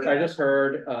just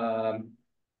heard,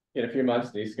 in a few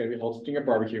months, Dee's gonna be hosting a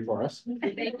barbecue for us. A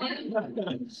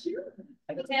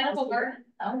botanical garden.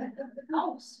 Oh.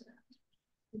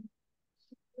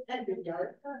 And good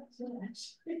yard.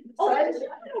 Oh, I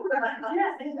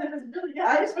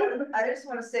just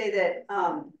want to say that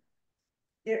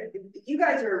you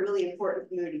guys are a really important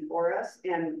community for us,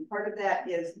 and part of that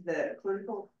is the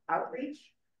clinical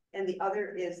outreach, and the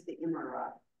other is the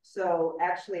MRI. So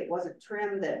actually, it wasn't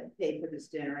TRIM that paid for this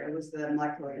dinner; it was the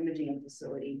molecular imaging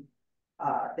facility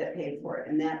that paid for it,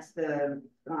 and that's the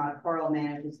Carl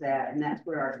manages that, and that's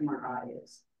where our MRI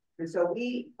is. And so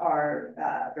we are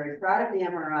very proud of the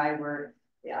MRI.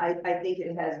 I think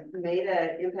it has made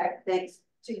an impact thanks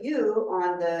to you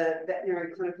on the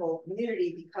veterinary clinical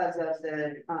community because of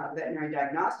the veterinary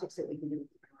diagnostics that we can do with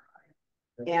the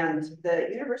MRI. And the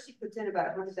university puts in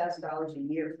about $100,000 a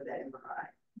year for that MRI.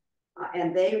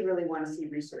 And they really want to see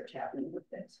research happening with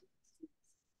this.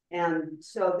 And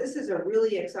so this is a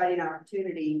really exciting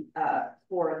opportunity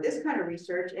for this kind of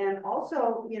research. And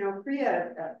also, you know,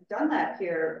 Priya Dunlap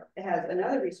here has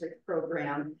another research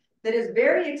program that is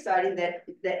very exciting that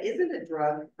isn't a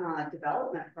drug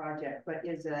development project, but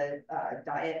is a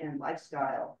diet and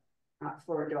lifestyle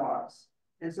for dogs.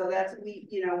 And so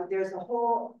there's a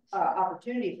whole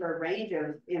opportunity for a range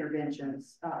of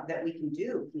interventions that we can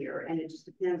do here. And it just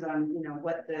depends on, you know,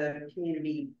 what the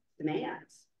community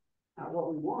demands.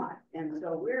 What we want. And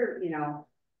so we're, you know,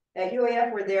 at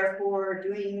UAF, we're there for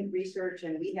doing research,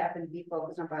 and we happen to be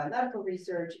focused on biomedical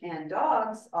research, and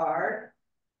dogs are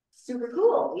super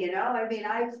cool. You know, I mean,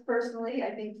 I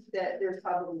think that there's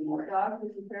probably more dogs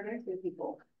in Fairbanks than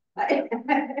people. And,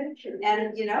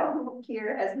 you know, who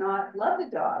here has not loved a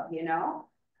dog, you know?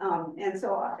 And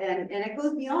so, and it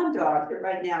goes beyond dogs, but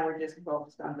right now we're just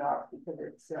focused on dogs because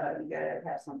it's, you gotta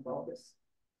have some focus.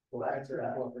 Cats are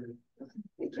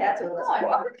less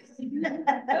cooperative.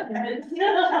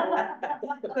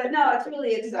 But no, it's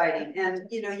really exciting. And,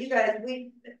 you know, you guys,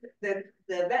 the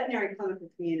veterinary clinical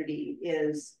community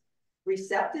is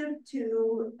receptive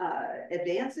to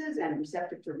advances and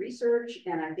receptive to research.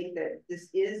 And I think that this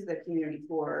is the community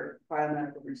for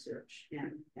biomedical research.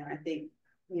 And I think,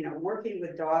 you know, working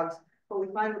with dogs, what we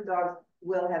find with dogs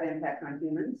will have impact on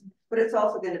humans, but it's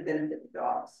also going to benefit the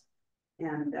dogs.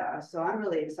 And so I'm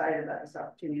really excited about this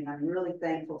opportunity, and I'm really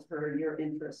thankful for your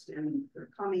interest and for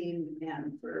coming,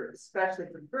 and especially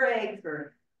for Greg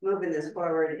for moving this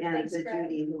forward, and thanks, to Greg.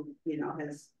 Judy, who, you know,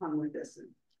 has come with this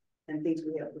and thinks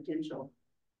we have potential.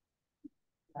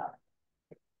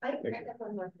 I got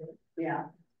one more thing. Yeah.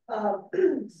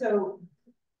 So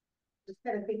just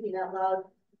kind of thinking out loud,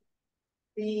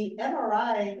 The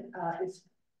MRI is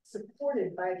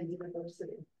supported by the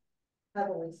university,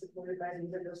 heavily supported by the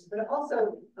university, but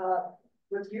also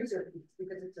with user fees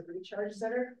because it's a recharge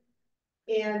center.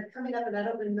 And coming up, and I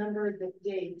don't remember the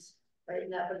date right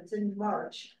now, but it's in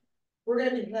March. We're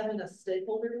going to be having a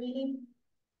stakeholder meeting.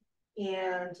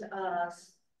 And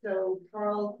so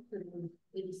Carl can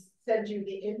maybe send you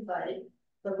the invite,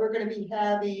 but we're going to be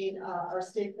having our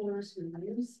stakeholders who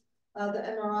use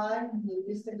the MRI, who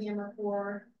use the Hammer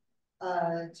 4,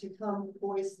 to come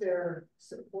voice their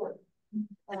support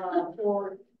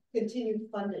for continued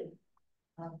funding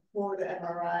for the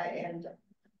MRI, and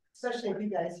especially if you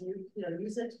guys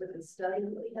use it with the study,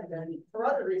 and then for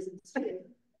other reasons too.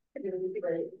 It would be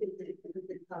great if we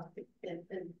could come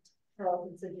and Carl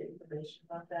can send you information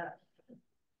about that.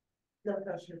 No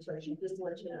pressure, just to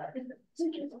let you know.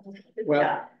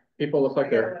 Well, people look like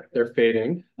they're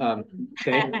fading.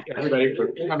 Thank everybody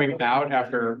for coming out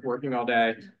after working all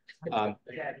day.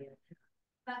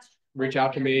 Reach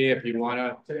out to me if you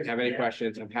want to have any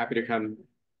questions. I'm happy to come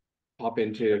hop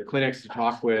into clinics to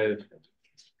talk with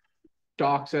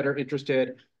docs that are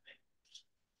interested,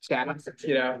 staff,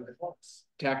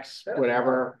 techs,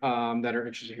 whatever, that are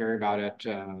interested in hearing about it.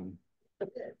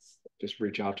 Just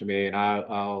reach out to me, and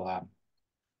I'll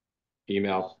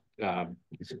email some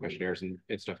questionnaires and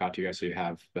stuff out to you guys so you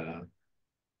have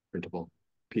printable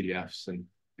PDFs and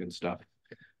stuff.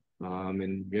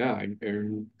 And yeah, I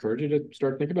encourage you to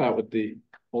start thinking about it with the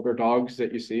older dogs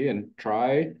that you see, and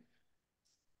try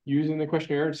using the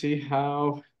questionnaire and see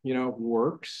how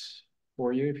works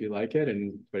for you if you like it.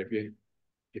 But if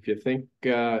you think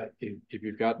if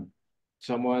you've got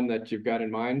someone that you've got in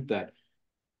mind that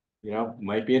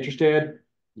might be interested,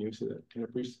 use a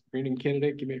pre-screening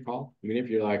candidate, give me a call. I mean, if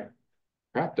you're like,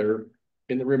 crap, they're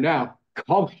in the room now,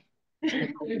 call me.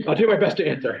 I'll do my best to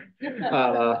answer.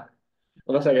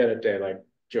 Unless I get a day like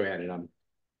Joanne and I'm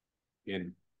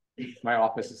in my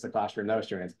office is the classroom. That was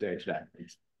Joanne's day today.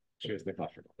 She was in the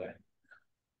classroom all day.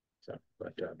 So,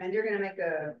 but and you're going to make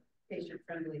a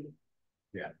patient-friendly,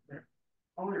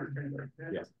 owner-friendly.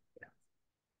 Yes.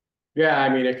 Yeah, I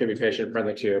mean, it could be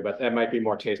patient-friendly too, but that might be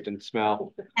more taste and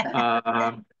smell.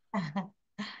 All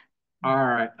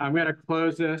right, I'm going to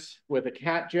close this with a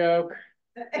cat joke.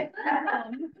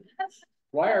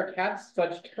 Why are cats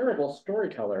such terrible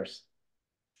storytellers?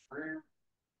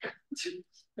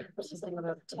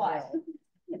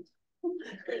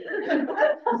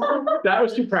 That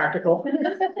was too practical.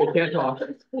 They can't talk.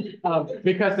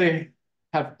 Because they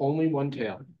have only one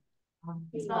tail.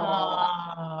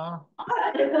 Aww.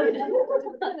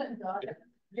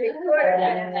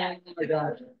 Oh my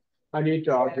gosh. I need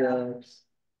dog jokes.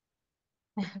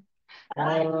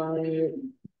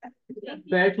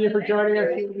 Thank you for joining us.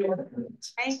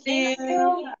 Thank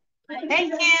you.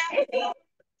 Thank you.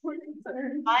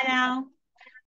 Bye now.